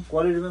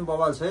 क्वालिटी पनि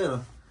बवाल छ हेर.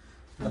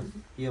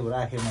 यो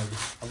राखे मैले.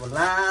 अब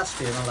लास्ट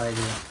हेर्न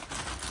लाग्यो.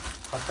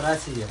 खतरा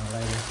छ हेर्न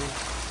लाग्यो.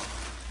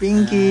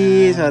 पिङ्की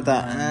छ त.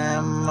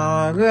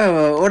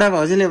 ओडा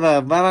भाउजूले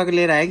बाबाको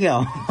लिएर आयो क्या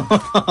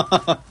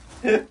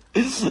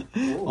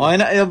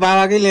होइन यो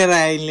बाबाकै लिएर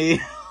आयो यिनले.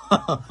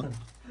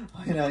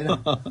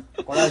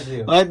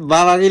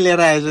 बाबाकै लिएर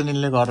आएछ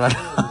यिनले घरबाट.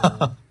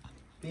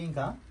 Pink,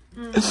 huh?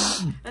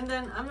 And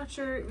then I'm not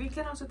sure. We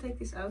can also take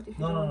this out if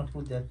you No, want.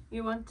 put that.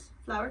 You want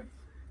flour?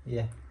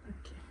 Yeah.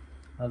 Okay.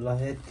 ल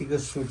यतिको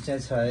सुट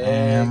चाहिँ छ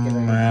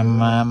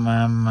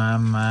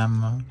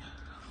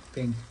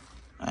पिङ्क.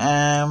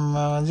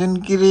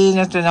 जुनकिरी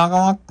जस्तो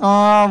झकमक्क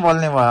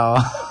बोल्ने भयो.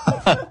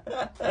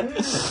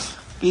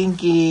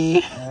 पिङ्की.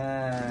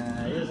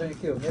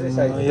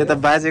 यो त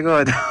बाजेको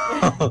हो त.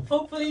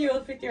 Hopefully you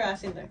will fit your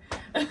ass in there.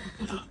 I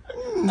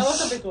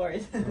was a bit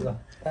worried.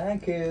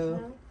 Thank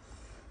you.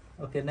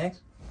 Okay, next.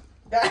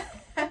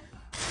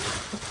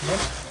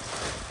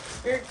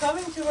 We're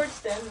coming towards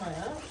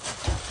Denmark.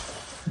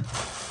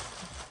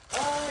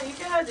 You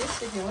can have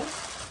this if you want.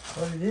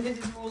 What is it? This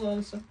is wool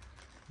also.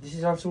 This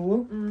is also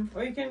wool?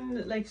 Or you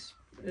can like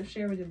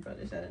share with your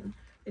brothers. I don't know.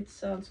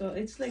 It's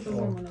like a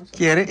warm one also.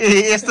 के अरे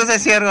यस्तो चाहिँ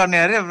share गर्ने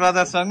अरे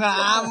ब्रदरसँग.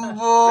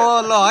 आम्बो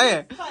ल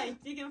है. Fight.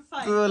 You can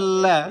fight.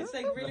 ल. It's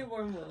like really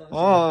warm wool.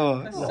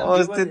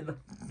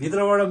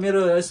 भित्रबाट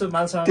मेरो यस्तो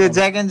मालसँग त्यो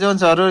ज्याक एन्ड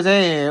जोन्सहरु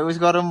चाहिँ उस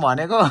गरौँ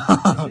भनेको.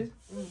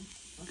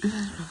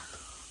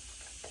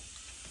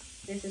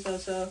 This is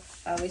also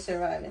how we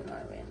survive in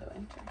Norway in the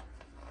winter.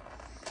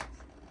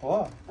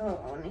 Oh,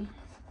 only.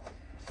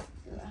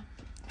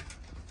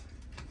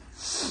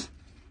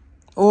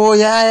 ओ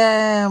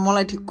या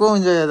मलाई ठिक्क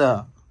हुन्छ यो त.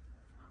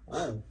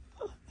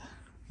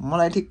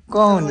 मलाई ठिक्क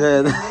हुन्छ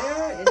यो त.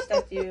 Is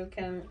that you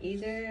can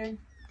either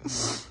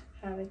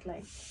have it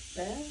like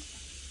that,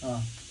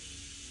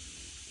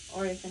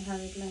 or you can have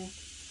it like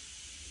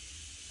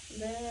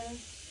that.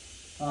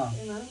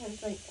 You know,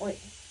 it's like wait.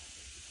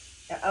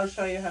 Yeah, I'll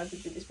show you how to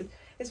do this, but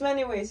it's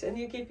many ways, and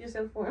you keep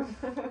yourself warm.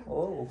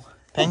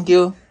 Thank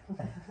you.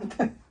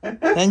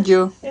 Thank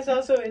you. It's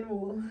also in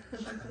wool.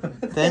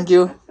 Thank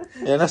you.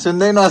 हेर्न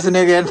सुन्दै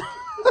नसुनेको यार.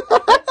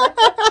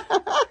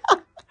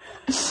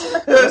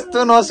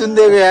 यस्तो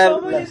नसुन्देको यार.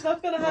 Somebody's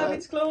not gonna have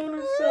its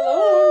clothes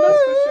alone,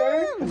 that's for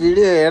sure.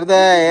 Video हेर्दा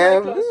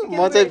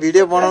म चाहिँ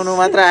video बनाउनु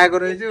मात्र आएको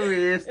रहेछु.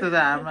 यस्तो त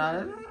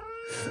हाम्रो.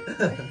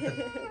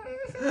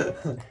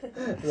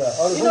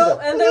 You know,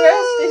 and the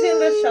rest is in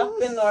the shop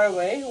in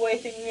Norway,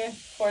 waiting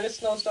for the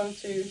snowstorm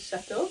to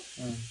settle.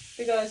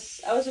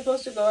 Because I was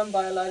supposed to go and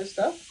buy a lot of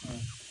stuff,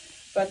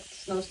 but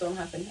snowstorm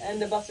happened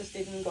and the buses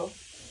didn't go.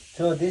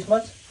 So this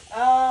much?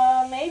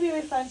 Maybe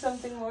we find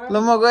something more. ल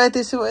म गएँ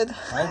त्यसो भए त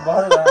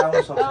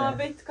I'm a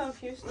bit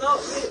confused. No,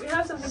 we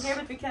have something here,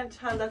 but we can't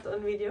have that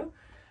on video.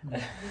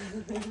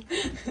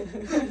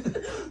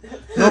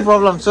 No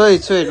problem. Show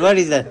it. What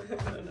is that?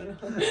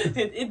 No.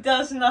 It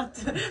does not.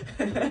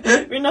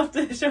 We're not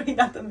showing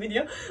that on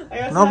video.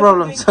 No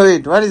problem. Show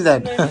it. What is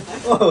that?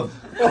 No.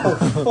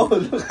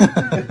 Look.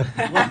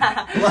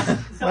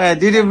 Wait,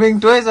 did you bring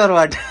toys or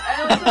what?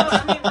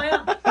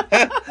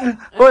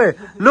 Wait,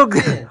 look.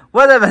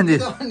 What happened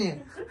this?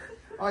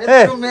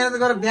 Hey, मेहनत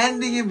गरेर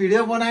बिहानदेखि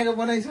video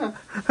बनाइछ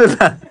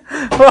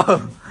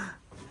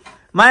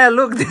Maya,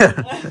 look there.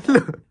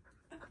 Look.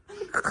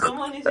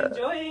 Someone is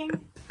enjoying.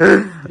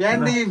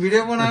 बिहानदेखि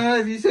video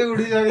बनाएर रिसै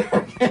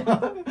उडिसक्यो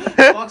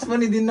बक्स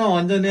पनि दिन्न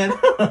भन्छ नि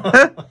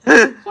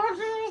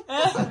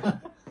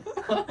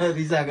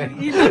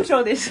You don't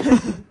show this.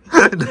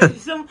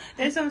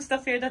 There's some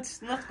stuff here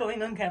that's not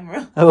going on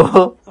camera.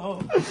 Oh. No.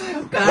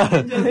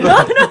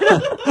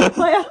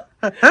 Maya.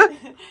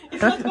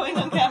 It's not going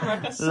on camera.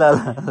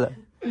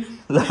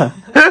 La.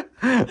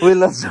 We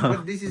love show.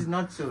 But this is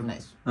not so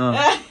nice.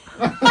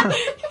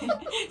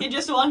 You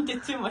just want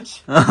it too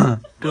much.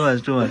 Too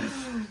much.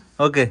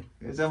 Okay.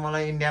 यो चाहिँ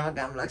मलाई इन्डियामा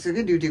काम लाग्छ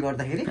कि duty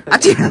गर्दाखेरि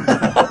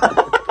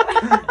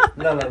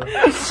No.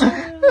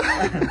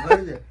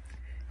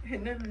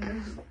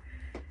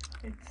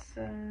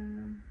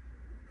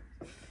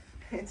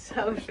 It's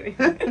how sweet.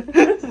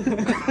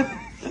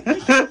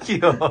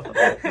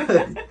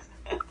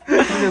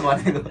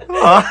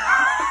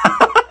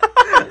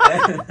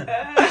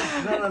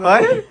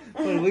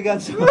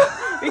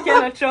 We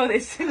cannot show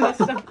this.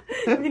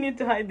 We need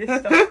to hide this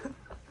stuff.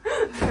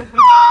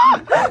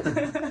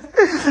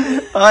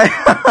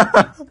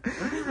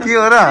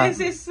 This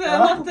is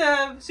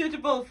not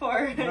suitable for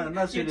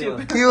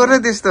YouTube.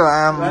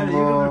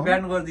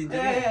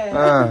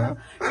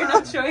 We're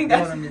not showing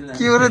that.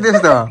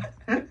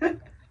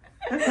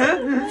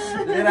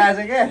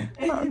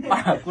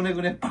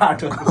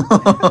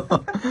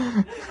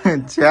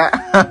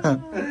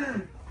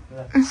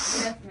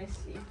 Let me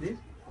see.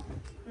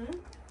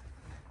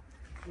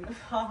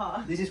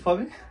 This is for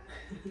me?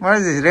 What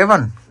is this?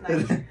 Raven?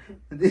 Nice.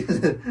 This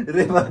is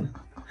Raven.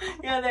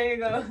 Yeah, there you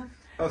go.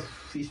 Oh,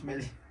 she's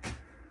smelly.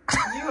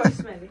 You are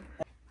smelly.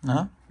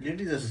 Huh?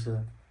 Lady just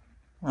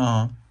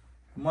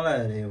मलाई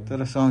हेरे हो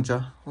तर सुहाउँछ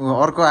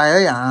अर्को आयो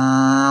है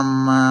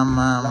आमा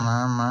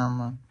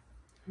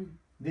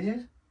This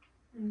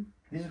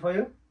is for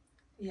you?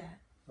 Yeah.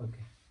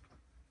 Okay.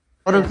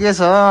 अरु के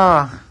छ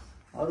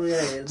अरु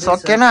यहाँ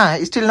सकेन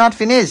still not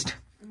finished.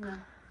 No.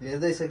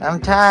 हेर्दै छ I'm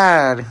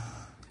tired.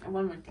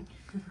 One more thing.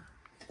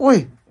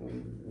 Oi.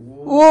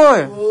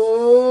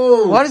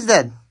 What is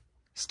that?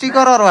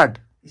 Sticker or what?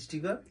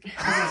 Sticker?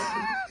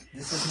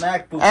 This is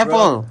MacBook,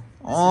 Apple. Bro.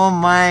 Oh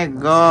my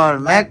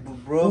god.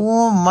 MacBook, bro.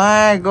 Oh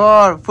my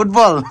god.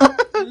 Football.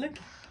 Look.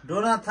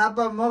 Donut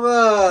Thapa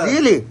Mother.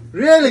 Really?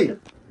 Really?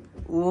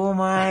 Oh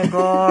my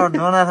god.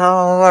 Donut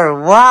Thapa.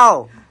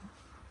 Wow.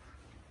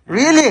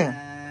 Really?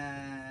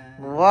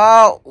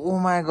 Wow. Oh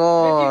my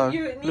god. But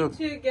you need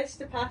to guess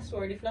the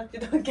password. If not, you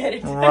don't get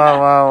it.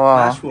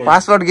 Wow.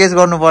 Password guess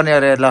गर्नु पर्ने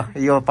अरे ल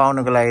यो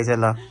पाउनको लागि चाहिँ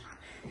ल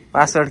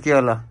password के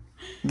हो ल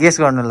गेस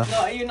गर्नु ल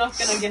No, you're not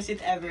gonna guess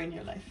it ever in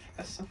your life.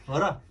 हो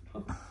र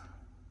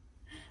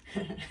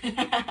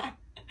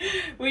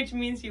Which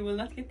means you will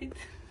not get it.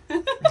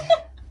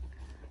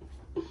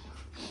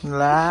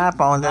 ला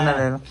पाउँदैन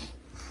रे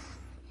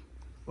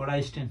What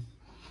I stand?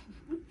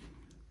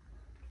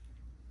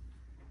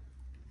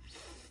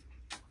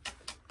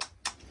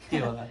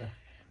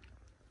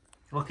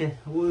 Okay,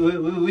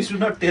 we should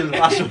not tell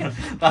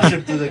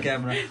password to the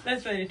camera.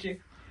 That's very true.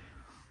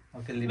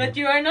 Okay, leave But it.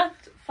 you are not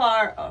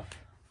far off.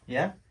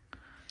 Yeah?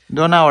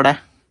 दोना vada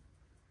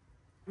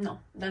No,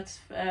 that's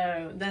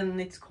then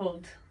it's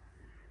cold.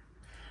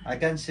 I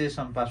can say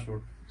some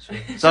password. So.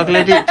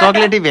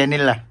 चकलेटी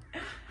vanilla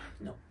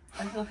No,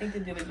 has nothing to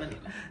do with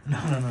vanilla. No.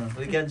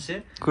 We can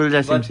say.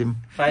 कुलजा But सिमसिम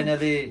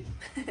finally,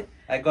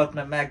 I got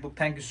my MacBook.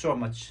 Thank you so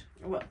much.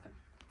 You're welcome.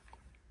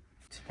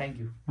 Thank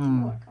you.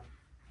 You're welcome.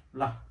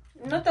 La.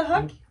 Not a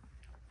hug.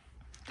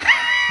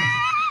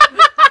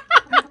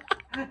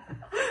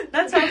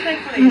 That sounds like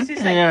please.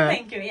 She's like, Yeah.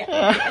 thank you. Yeah, I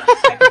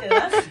expected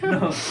that. No,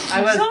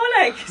 I was. So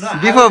like,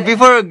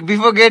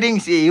 before getting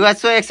he was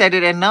so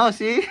excited and now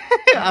see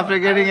after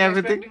getting I was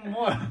everything expecting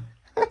more.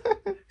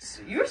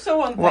 you're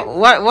so ungrateful.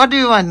 what do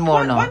you want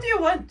more now What do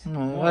you want?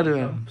 what do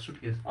you want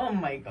Suitcase. Oh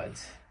my god.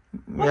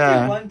 What do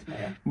yeah you want,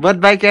 Maya? but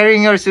by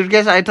carrying your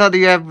suitcase I thought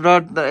you have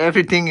brought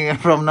everything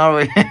from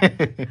Norway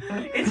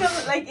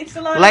It's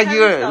a lot like of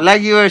you heavy stuff.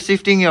 like you were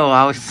shifting your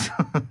house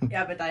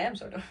Yeah, but I am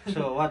sort of.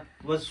 So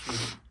what's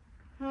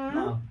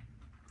now?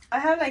 I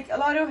have like a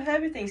lot of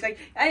heavy things. Like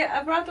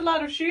I brought a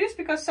lot of shoes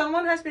because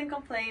someone has been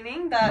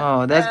complaining that.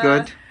 Oh, that's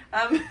good.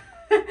 I'm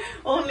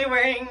only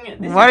wearing.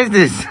 What is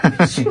this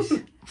shoes.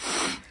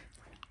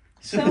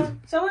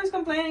 Someone's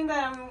complaining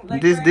that I'm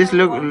like. this wearing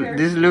a long pair of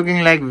shoes. looking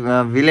like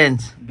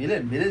villains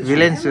Villain. I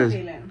am a shoes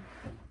villain.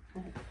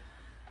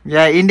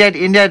 Yeah, in that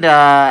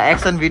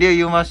action video,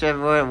 you must have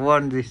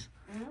worn this.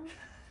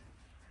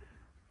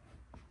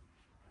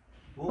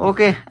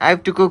 Okay, I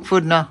have to cook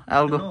food now.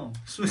 I'll go. No,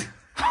 shoes.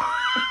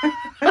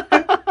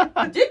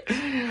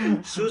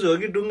 Shoes ho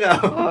ki dunga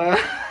ho.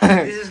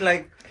 This is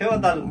like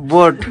feotal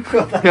Boat.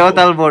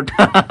 Feotal boat.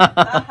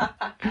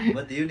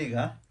 but unique,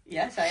 huh?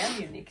 Yes, I am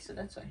unique, so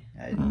that's why.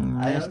 I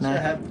That's also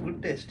nice. have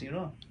good taste, you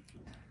know.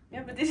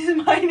 Yeah, but this is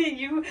mine.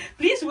 You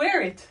please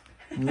wear it.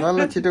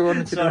 Sorry.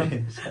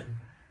 Sorry.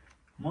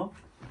 More?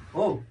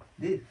 Oh,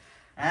 this.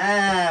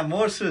 Ah,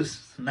 more shoes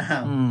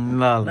now.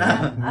 Now,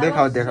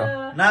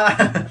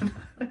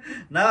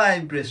 Now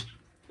I'm impressed.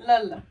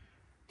 Lala.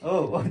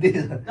 Oh,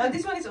 this. No,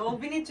 this one is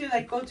old. We need to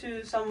like go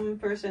to some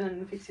person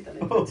and fix it a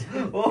little bit.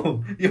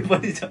 Oh, you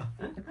put it on.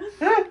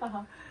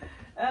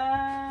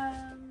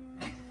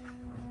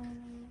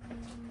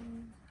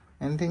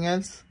 anything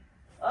else?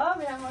 Oh,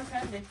 we have more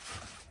candy.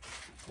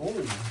 Oh.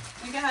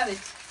 You can have it.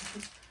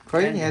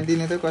 खै यहाँ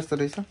दिने त कस्तो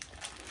रहेछ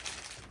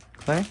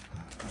खै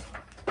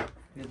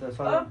You the Oh.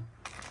 solid.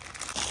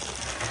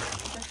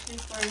 It's actually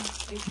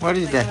for What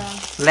is like that?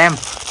 a- Lamp.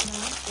 No,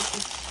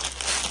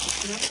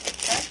 it's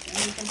that,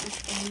 and you can put it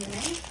in your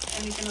name,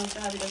 and you can also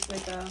have it as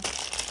like a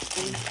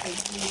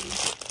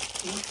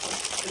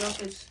it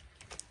also is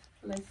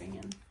lighting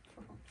and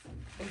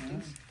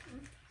things.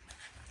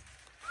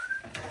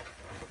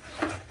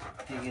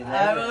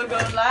 I will go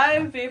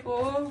live,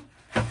 people.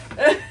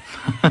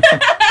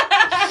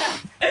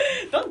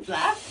 Don't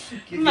laugh.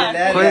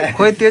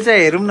 खोइ त्यो चाहिँ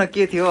हेरौँ न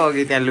के थियो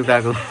अघि त्यहाँ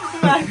लुकाको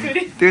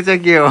त्यो चाहिँ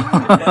के हो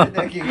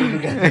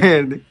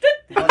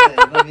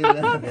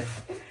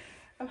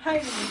I'm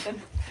hiding it.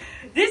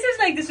 This is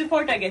like the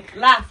support I get.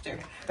 Laughter.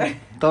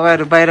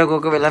 तपाईहरु बाहिर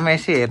गएको बेलामा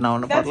यसै हेर्न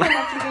आउनु That's पर्ला how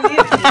much you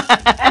believe in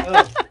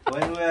it.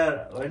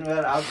 When we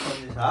are out from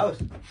this house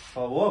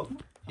for work,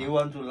 you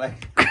want to like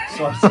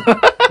source.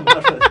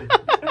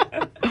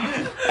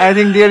 I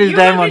think there is You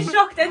will diamond. be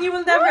shocked and you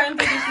will never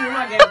enter this room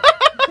again.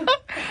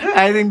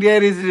 I think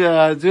there is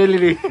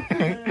jewelry.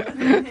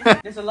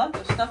 There's a lot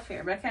of stuff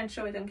here, but I can't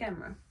show it on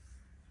camera.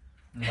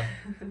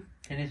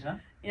 Finish, huh?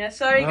 Yeah,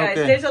 sorry guys.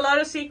 Okay. There's a lot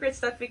of secrets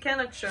that we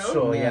cannot show.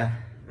 So yeah.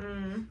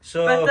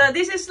 So But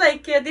this is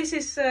like this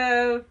is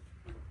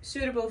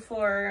suitable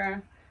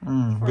for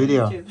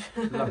Video.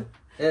 YouTube.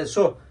 yeah,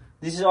 so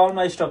this is all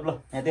my stuff.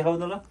 Lo, यहाँ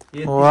देखाउँदा ल.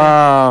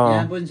 Wow.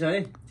 यहाँ पनि छ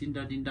है.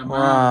 तीनटा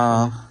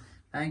Wow.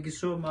 Thank you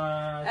so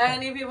much.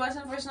 And if it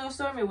wasn't for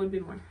snowstorm, it would be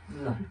more.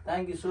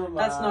 Thank you so much.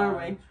 That's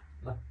Norway.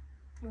 Lo.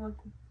 You're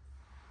welcome.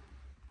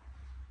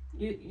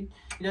 You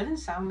it doesn't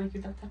sound like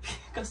you're that happy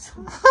because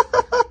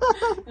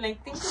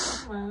like thank you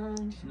so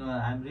much. No,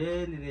 I'm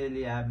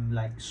really I'm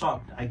like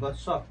shocked. I got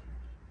shocked.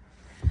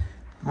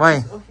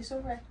 Why? Oh, he's so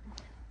right.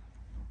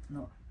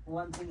 No,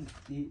 one thing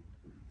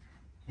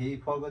he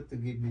forgot to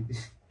give me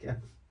this cap.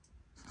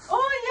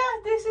 Oh yeah,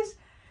 this is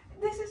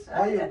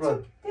Oh, you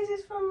brought. this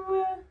is from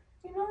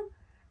you know,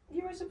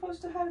 you were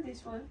supposed to have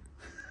this one.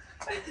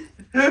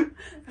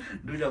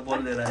 दुईटा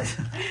बोल्दै रहेछ.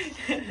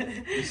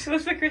 It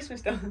was for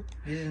Christmas though.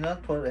 This is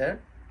not for hair.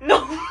 No.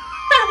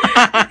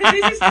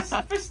 This is just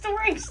for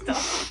storing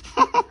stuff.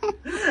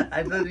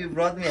 I thought you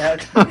brought me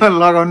hat.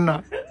 लगाउन न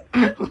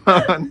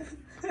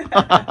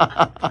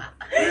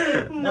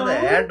No, the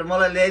hat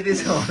मलाई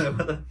ल्याइदिएछ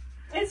भनेको त.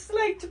 It's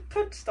like to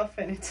put stuff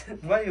in it.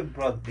 Why you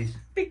brought this?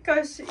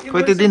 Because it खोइ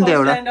was त्यो supposed दिन्थ्यो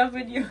to एउटा end up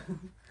with you.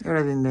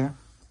 एउटा दिन्थ्यो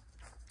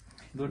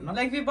Good, no?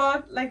 Like we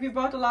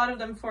bought a lot of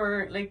them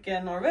for like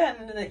Norway,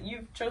 and that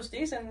you chose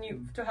these and you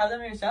to have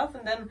them yourself,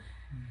 and then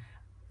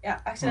yeah,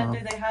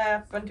 accidentally they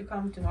happened to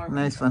come to Norway.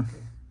 Nice one.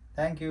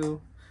 Thank you.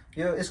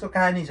 यो यसको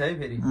कहानी छ है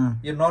फेरि.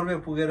 यो नर्वे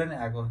पुगेर नि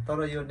आएको. तर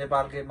यो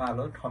नेपालकै माल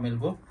हो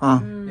ठमेलको.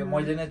 यो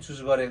मैले नै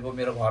चुज गरेको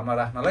मेरो घरमा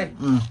राख्नलाई.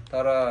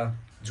 तर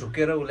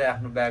झुकेर उले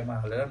आफ्नो ब्यागमा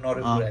हालेर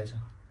नर्वे पुर्याएछ.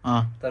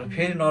 तर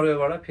फेरि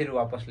नर्वेबाट फेरि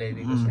वापस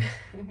ल्याइदिएको छ.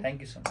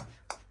 Thank you so much.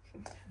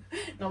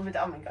 No, but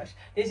oh my gosh,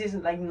 this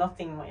isn't like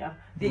nothing, yeah.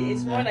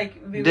 It's more like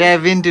They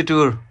have been to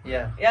tour.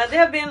 Yeah. Yeah, they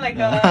have been like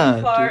a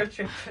far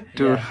trip.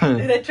 Tour.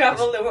 They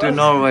traveled the world. To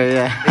Norway,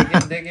 yeah.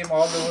 They came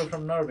all the way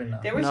from Norway now.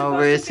 They were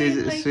Norway, supposed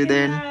to be like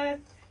Sweden.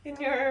 in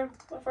your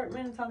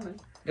apartment in Thailand.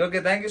 Okay,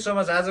 thank you so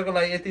much. आजको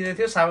लागि यति नै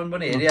थियो. सामान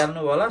पनि हेरिहाल्नु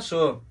भयो होला.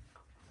 सो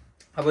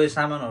अब यो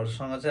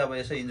सामानहरुसँग चाहिँ अब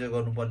यसो इन्जोय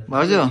गर्नुपर्ने.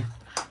 भाउजू,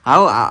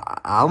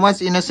 how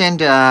much innocent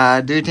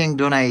do you think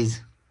Donna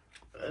is?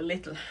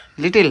 Little.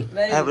 Little.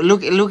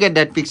 Look at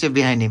that picture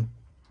behind him.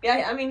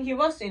 Yeah, I mean he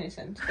was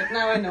innocent, but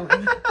now I know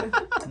him.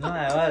 No,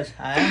 I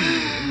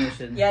am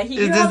innocent. Yeah,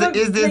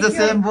 Is this the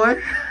same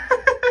boy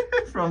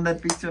from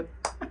that picture?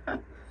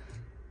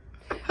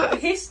 The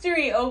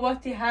history of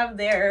what you have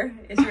there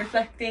is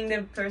reflecting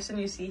the person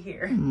you see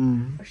here,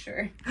 for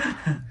sure.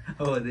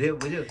 Oh,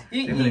 बुझ्यो.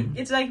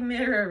 It's like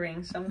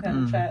mirroring some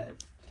kind of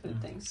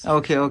things.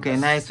 Okay,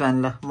 nice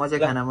one. ल म चाहिँ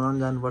खाना बनाउन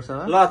जानुपर्छ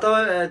हो. ल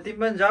त तिमी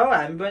पनि जाऊ,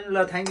 हामी पनि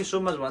ल थ्यांक यू सो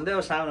मच भन्दै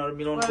अब सामानहरु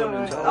मिलाउनु पर्ने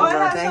हुन्छ. Oh, I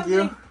have Thank something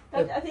you.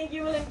 that I think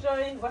you will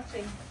enjoy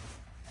watching.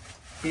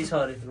 के छ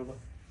अरे रुको.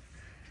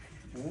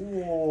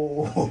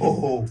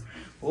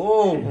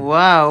 Oh.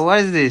 Wow, what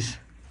is this?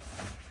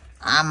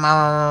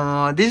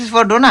 This is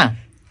for Donna.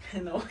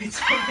 No, it's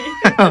okay.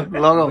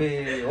 लगाऊ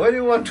Why do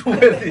you want to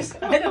wear this?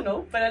 I don't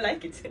know, but I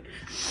like it.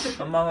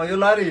 Mama, you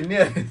like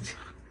it?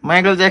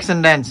 Michael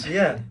Jackson dance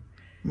Yeah.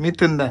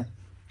 मिथुन दा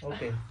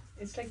Okay.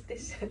 It's like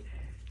this.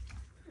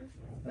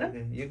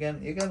 Okay. You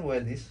can wear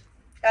this.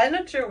 I'm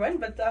not sure when,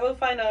 but I will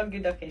find a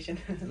good occasion.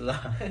 Okay,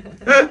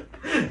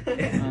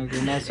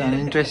 nice one,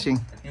 interesting.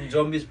 In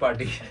zombies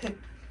party.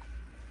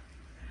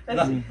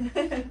 La,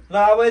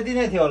 अब यति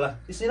नै थियो होला.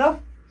 Is enough?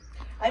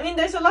 I mean,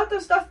 there's a lot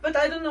of stuff, but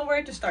I don't know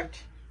where to start.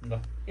 No.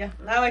 Yeah,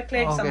 now I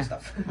cleared some Okay.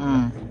 stuff.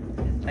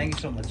 Thank you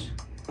so much.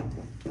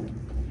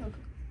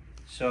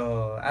 So,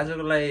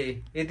 आजको लागि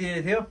यति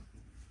नै थियो.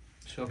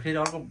 So, फेरि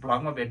अर्को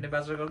भ्लगमा भेट्ने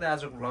बाचा गर्दै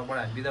आजको भ्लगबाट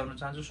हामी बिदा हुन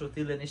चाहन्छु. So,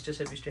 till then, stay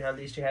safe, stay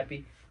healthy, stay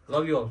happy.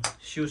 Love you all.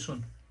 See you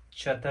soon.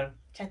 Chatar.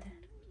 Chatter.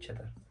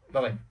 Chatar.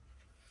 Bye-bye.